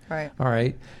Lee. Right. All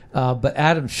right. But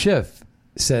Adam Schiff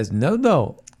says,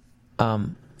 no,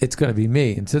 it's going to be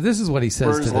me. And so this is what he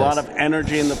says to this. There's a lot of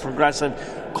energy in the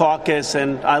progressive caucus,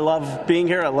 and I love being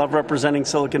here. I love representing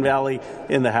Silicon Valley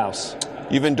in the House.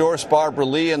 You've endorsed Barbara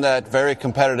Lee in that very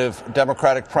competitive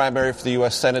Democratic primary for the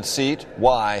U.S. Senate seat.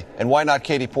 Why? And why not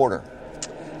Katie Porter?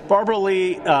 Barbara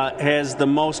Lee has the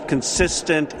most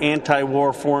consistent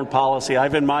anti-war foreign policy.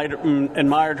 I've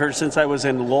admired her since I was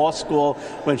in law school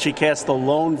when she cast the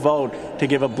lone vote to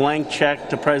give a blank check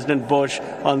to President Bush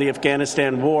on the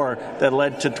Afghanistan war that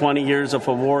led to 20 years of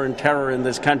a war and terror in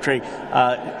this country.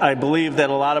 I believe that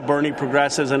a lot of Bernie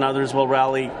progressives and others will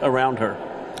rally around her.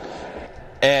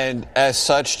 And as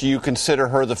such, do you consider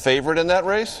her the favorite in that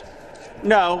race?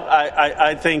 No,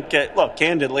 I think, look,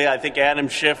 candidly, I think Adam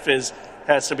Schiff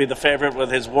has to be the favorite with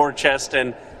his war chest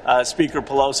and Speaker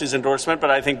Pelosi's endorsement,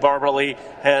 but I think Barbara Lee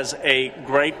has a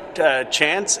great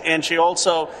chance, and she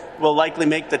also will likely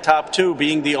make the top 2,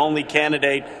 being the only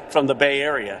candidate from the Bay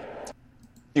Area.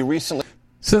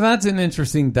 So that's an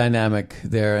interesting dynamic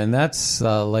there, and that's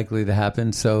likely to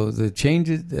happen. So the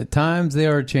changes, at times they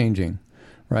are changing.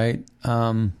 Right?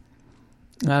 I don't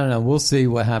know. We'll see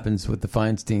what happens with the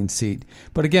Feinstein seat.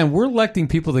 But again, we're electing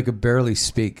people that could barely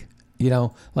speak,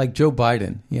 like Joe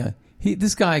Biden. Yeah.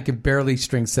 This guy can barely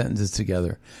string sentences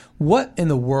together. What in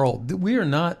the world? We are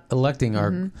not electing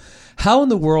our... How in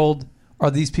the world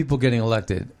are these people getting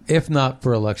elected, if not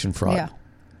for election fraud? Yeah.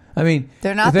 I mean...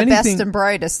 They're not the best and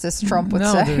brightest, as Trump would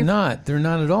say. No, they're not. They're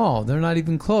not at all. They're not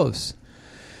even close.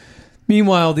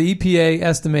 Meanwhile, the EPA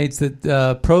estimates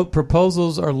that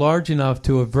proposals are large enough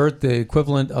to avert the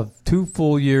equivalent of 2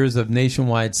 full years of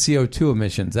nationwide CO2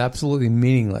 emissions. Absolutely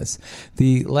meaningless.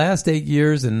 The last 8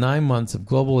 years and 9 months of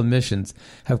global emissions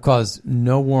have caused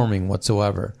no warming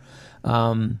whatsoever.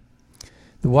 The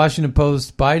Washington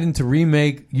Post, Biden to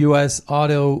remake U.S.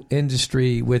 auto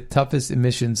industry with toughest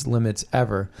emissions limits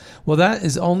ever. Well, that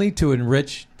is only to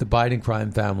enrich the Biden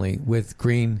crime family with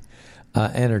green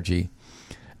energy.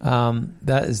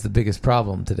 That is the biggest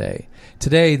problem today.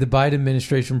 Today, the Biden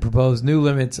administration proposed new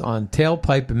limits on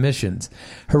tailpipe emissions.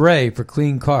 Hooray for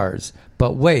clean cars.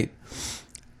 But wait,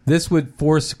 this would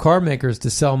force car makers to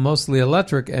sell mostly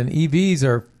electric, and EVs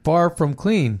are far from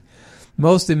clean.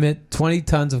 Most emit 20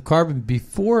 tons of carbon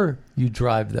before you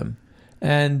drive them.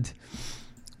 And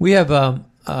we have,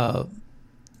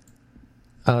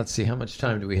 let's see, how much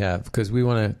time do we have? Because we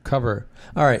want to cover.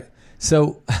 All right.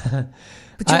 So.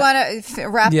 But you want to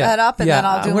wrap that up, and then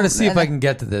I'll do. I'm going to see if I can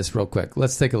get to this real quick.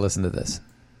 Let's take a listen to this.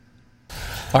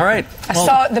 All right. I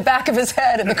saw the back of his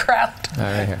head in the crowd. All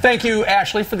right, here. Thank you,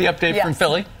 Ashley, for the update from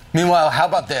Philly. Meanwhile, how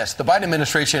about this? The Biden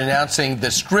administration announcing the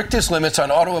strictest limits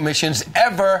on auto emissions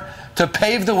ever to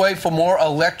pave the way for more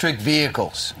electric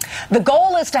vehicles. The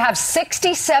goal is to have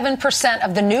 67%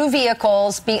 of the new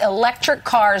vehicles be electric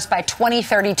cars by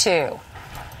 2032.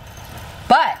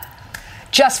 But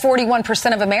just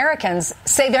 41% of Americans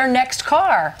say their next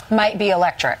car might be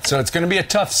electric. So it's going to be a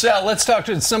tough sell. Let's talk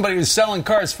to somebody who's selling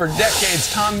cars for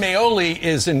decades. Tom Maioli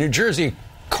is a New Jersey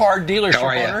car dealership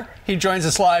owner. He joins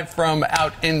us live from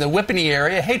out in the Whippany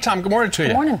area. Hey, Tom, good morning to you.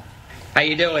 Good morning. How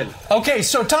you doing? Okay,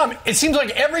 so Tom, it seems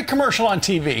like every commercial on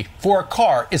TV for a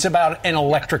car is about an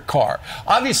electric car.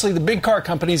 Obviously, the big car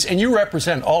companies, and you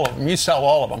represent all of them, you sell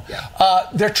all of them,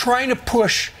 they're trying to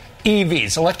push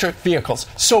EVs, electric vehicles.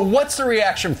 So what's the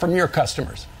reaction from your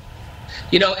customers?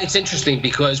 You know, it's interesting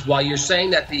because while you're saying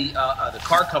that the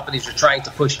car companies are trying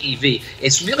to push EV,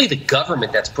 it's really the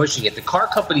government that's pushing it. The car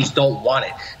companies don't want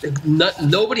it.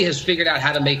 Nobody has figured out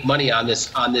how to make money on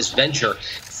this venture.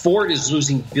 Ford is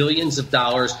losing billions of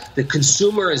dollars. The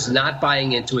consumer is not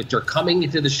buying into it. They're coming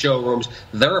into the showrooms.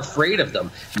 They're afraid of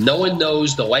them. No one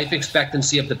knows the life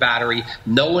expectancy of the battery.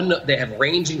 They have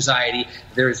range anxiety.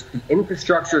 The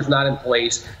infrastructure is not in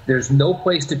place. There's no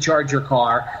place to charge your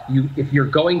car. If you're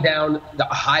going down the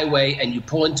highway and you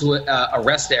pull into a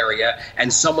rest area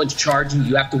and someone's charging,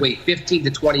 you have to wait 15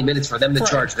 to 20 minutes for them to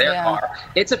charge their car.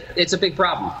 It's a big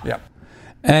problem. Yeah.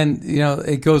 And,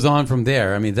 it goes on from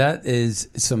there. I mean, that is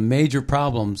some major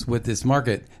problems with this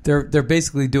market. They're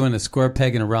basically doing a square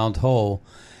peg in a round hole.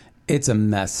 It's a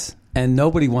mess. And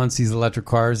nobody wants these electric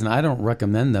cars, and I don't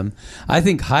recommend them. I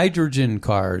think hydrogen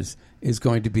cars is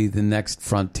going to be the next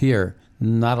frontier,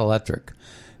 not electric.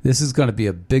 This is going to be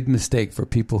a big mistake for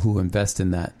people who invest in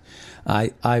that,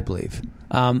 I believe.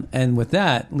 And with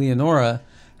that, Leonora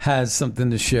has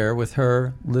something to share with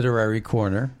her literary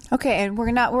corner. Okay, and we're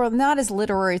not as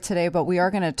literary today, but we are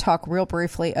going to talk real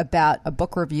briefly about a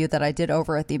book review that I did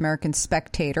over at the American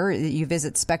Spectator. You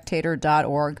visit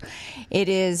spectator.org. It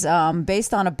is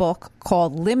based on a book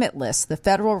called Limitless. The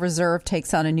Federal Reserve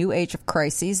Takes on a New Age of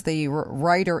Crises. The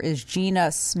writer is Gina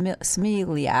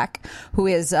Smiliak, who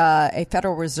is a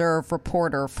Federal Reserve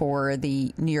reporter for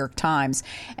the New York Times.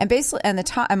 And basically,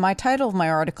 and my title of my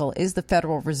article is The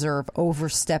Federal Reserve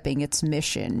Overstepping Its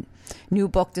Mission. New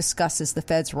book discusses the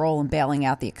Fed's role in bailing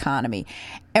out the economy.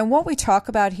 And what we talk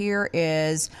about here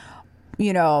is,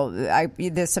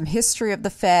 there's some history of the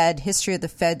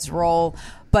Fed's role.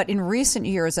 But in recent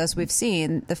years, as we've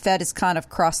seen, the Fed has kind of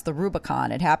crossed the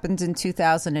Rubicon. It happened in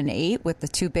 2008 with the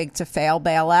too big to fail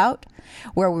bailout,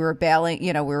 where we were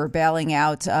bailing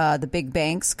out the big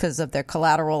banks because of their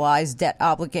collateralized debt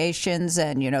obligations,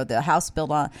 and the house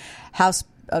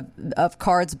of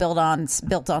cards built on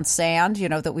sand,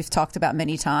 that we've talked about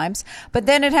many times. But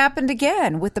then it happened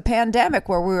again with the pandemic,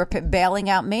 where we were bailing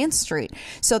out Main Street.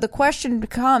 So the question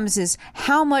becomes is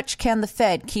how much can the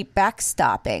Fed keep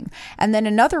backstopping? And then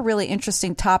another really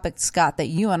interesting topic, Scott, that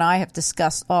you and I have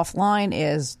discussed offline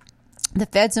is the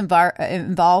Fed's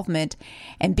involvement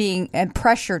and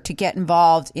pressure to get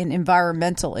involved in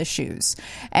environmental issues.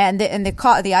 And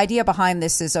the idea behind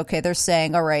this is, okay, they're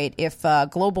saying, all right, if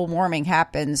global warming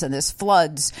happens and there's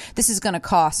floods, this is going to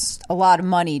cost a lot of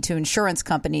money to insurance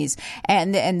companies,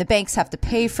 and the banks have to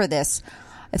pay for this.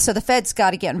 And so the Fed's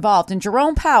got to get involved. And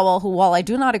Jerome Powell, who, while I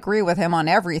do not agree with him on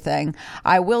everything,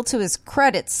 I will, to his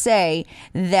credit, say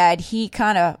that he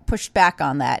kind of pushed back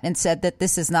on that and said that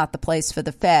this is not the place for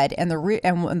the Fed. And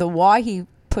the why he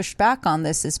pushed back on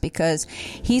this is because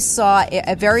he saw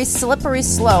a very slippery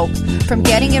slope from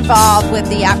getting involved with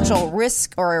the actual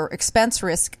risk or expense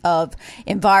risk of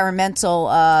environmental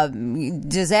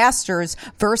disasters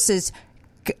versus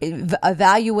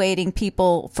evaluating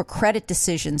people for credit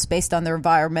decisions based on their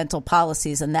environmental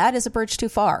policies, and that is a bridge too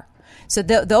far. So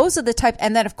those are the type,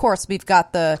 and then of course we've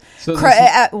got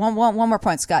one more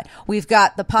point, Scott. We've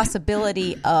got the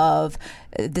possibility of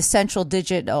the central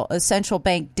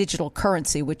bank digital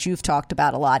currency, which you've talked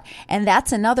about a lot, and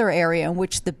that's another area in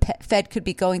which the Fed could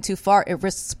be going too far. It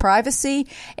risks privacy.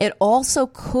 It also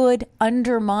could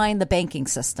undermine the banking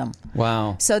system.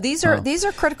 Wow! So these are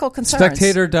critical concerns.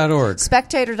 Spectator.org.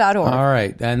 Spectator.org. All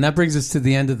right, and that brings us to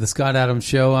the end of the Scott Adams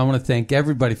Show. I want to thank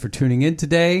everybody for tuning in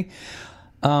today.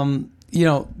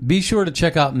 Be sure to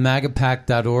check out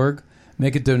magapack.org.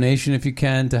 Make a donation if you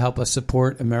can to help us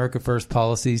support America First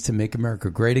policies to make America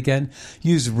great again.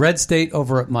 Use Red State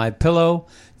over at MyPillow.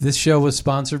 This show was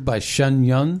sponsored by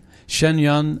Shenyun.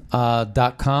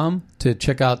 Shenyun.com to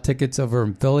check out tickets over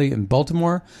in Philly and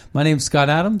Baltimore. My name's Scott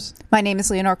Adams. My name is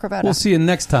Leonore Cravetta. We'll see you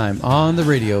next time on the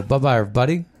radio. Bye-bye,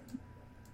 everybody.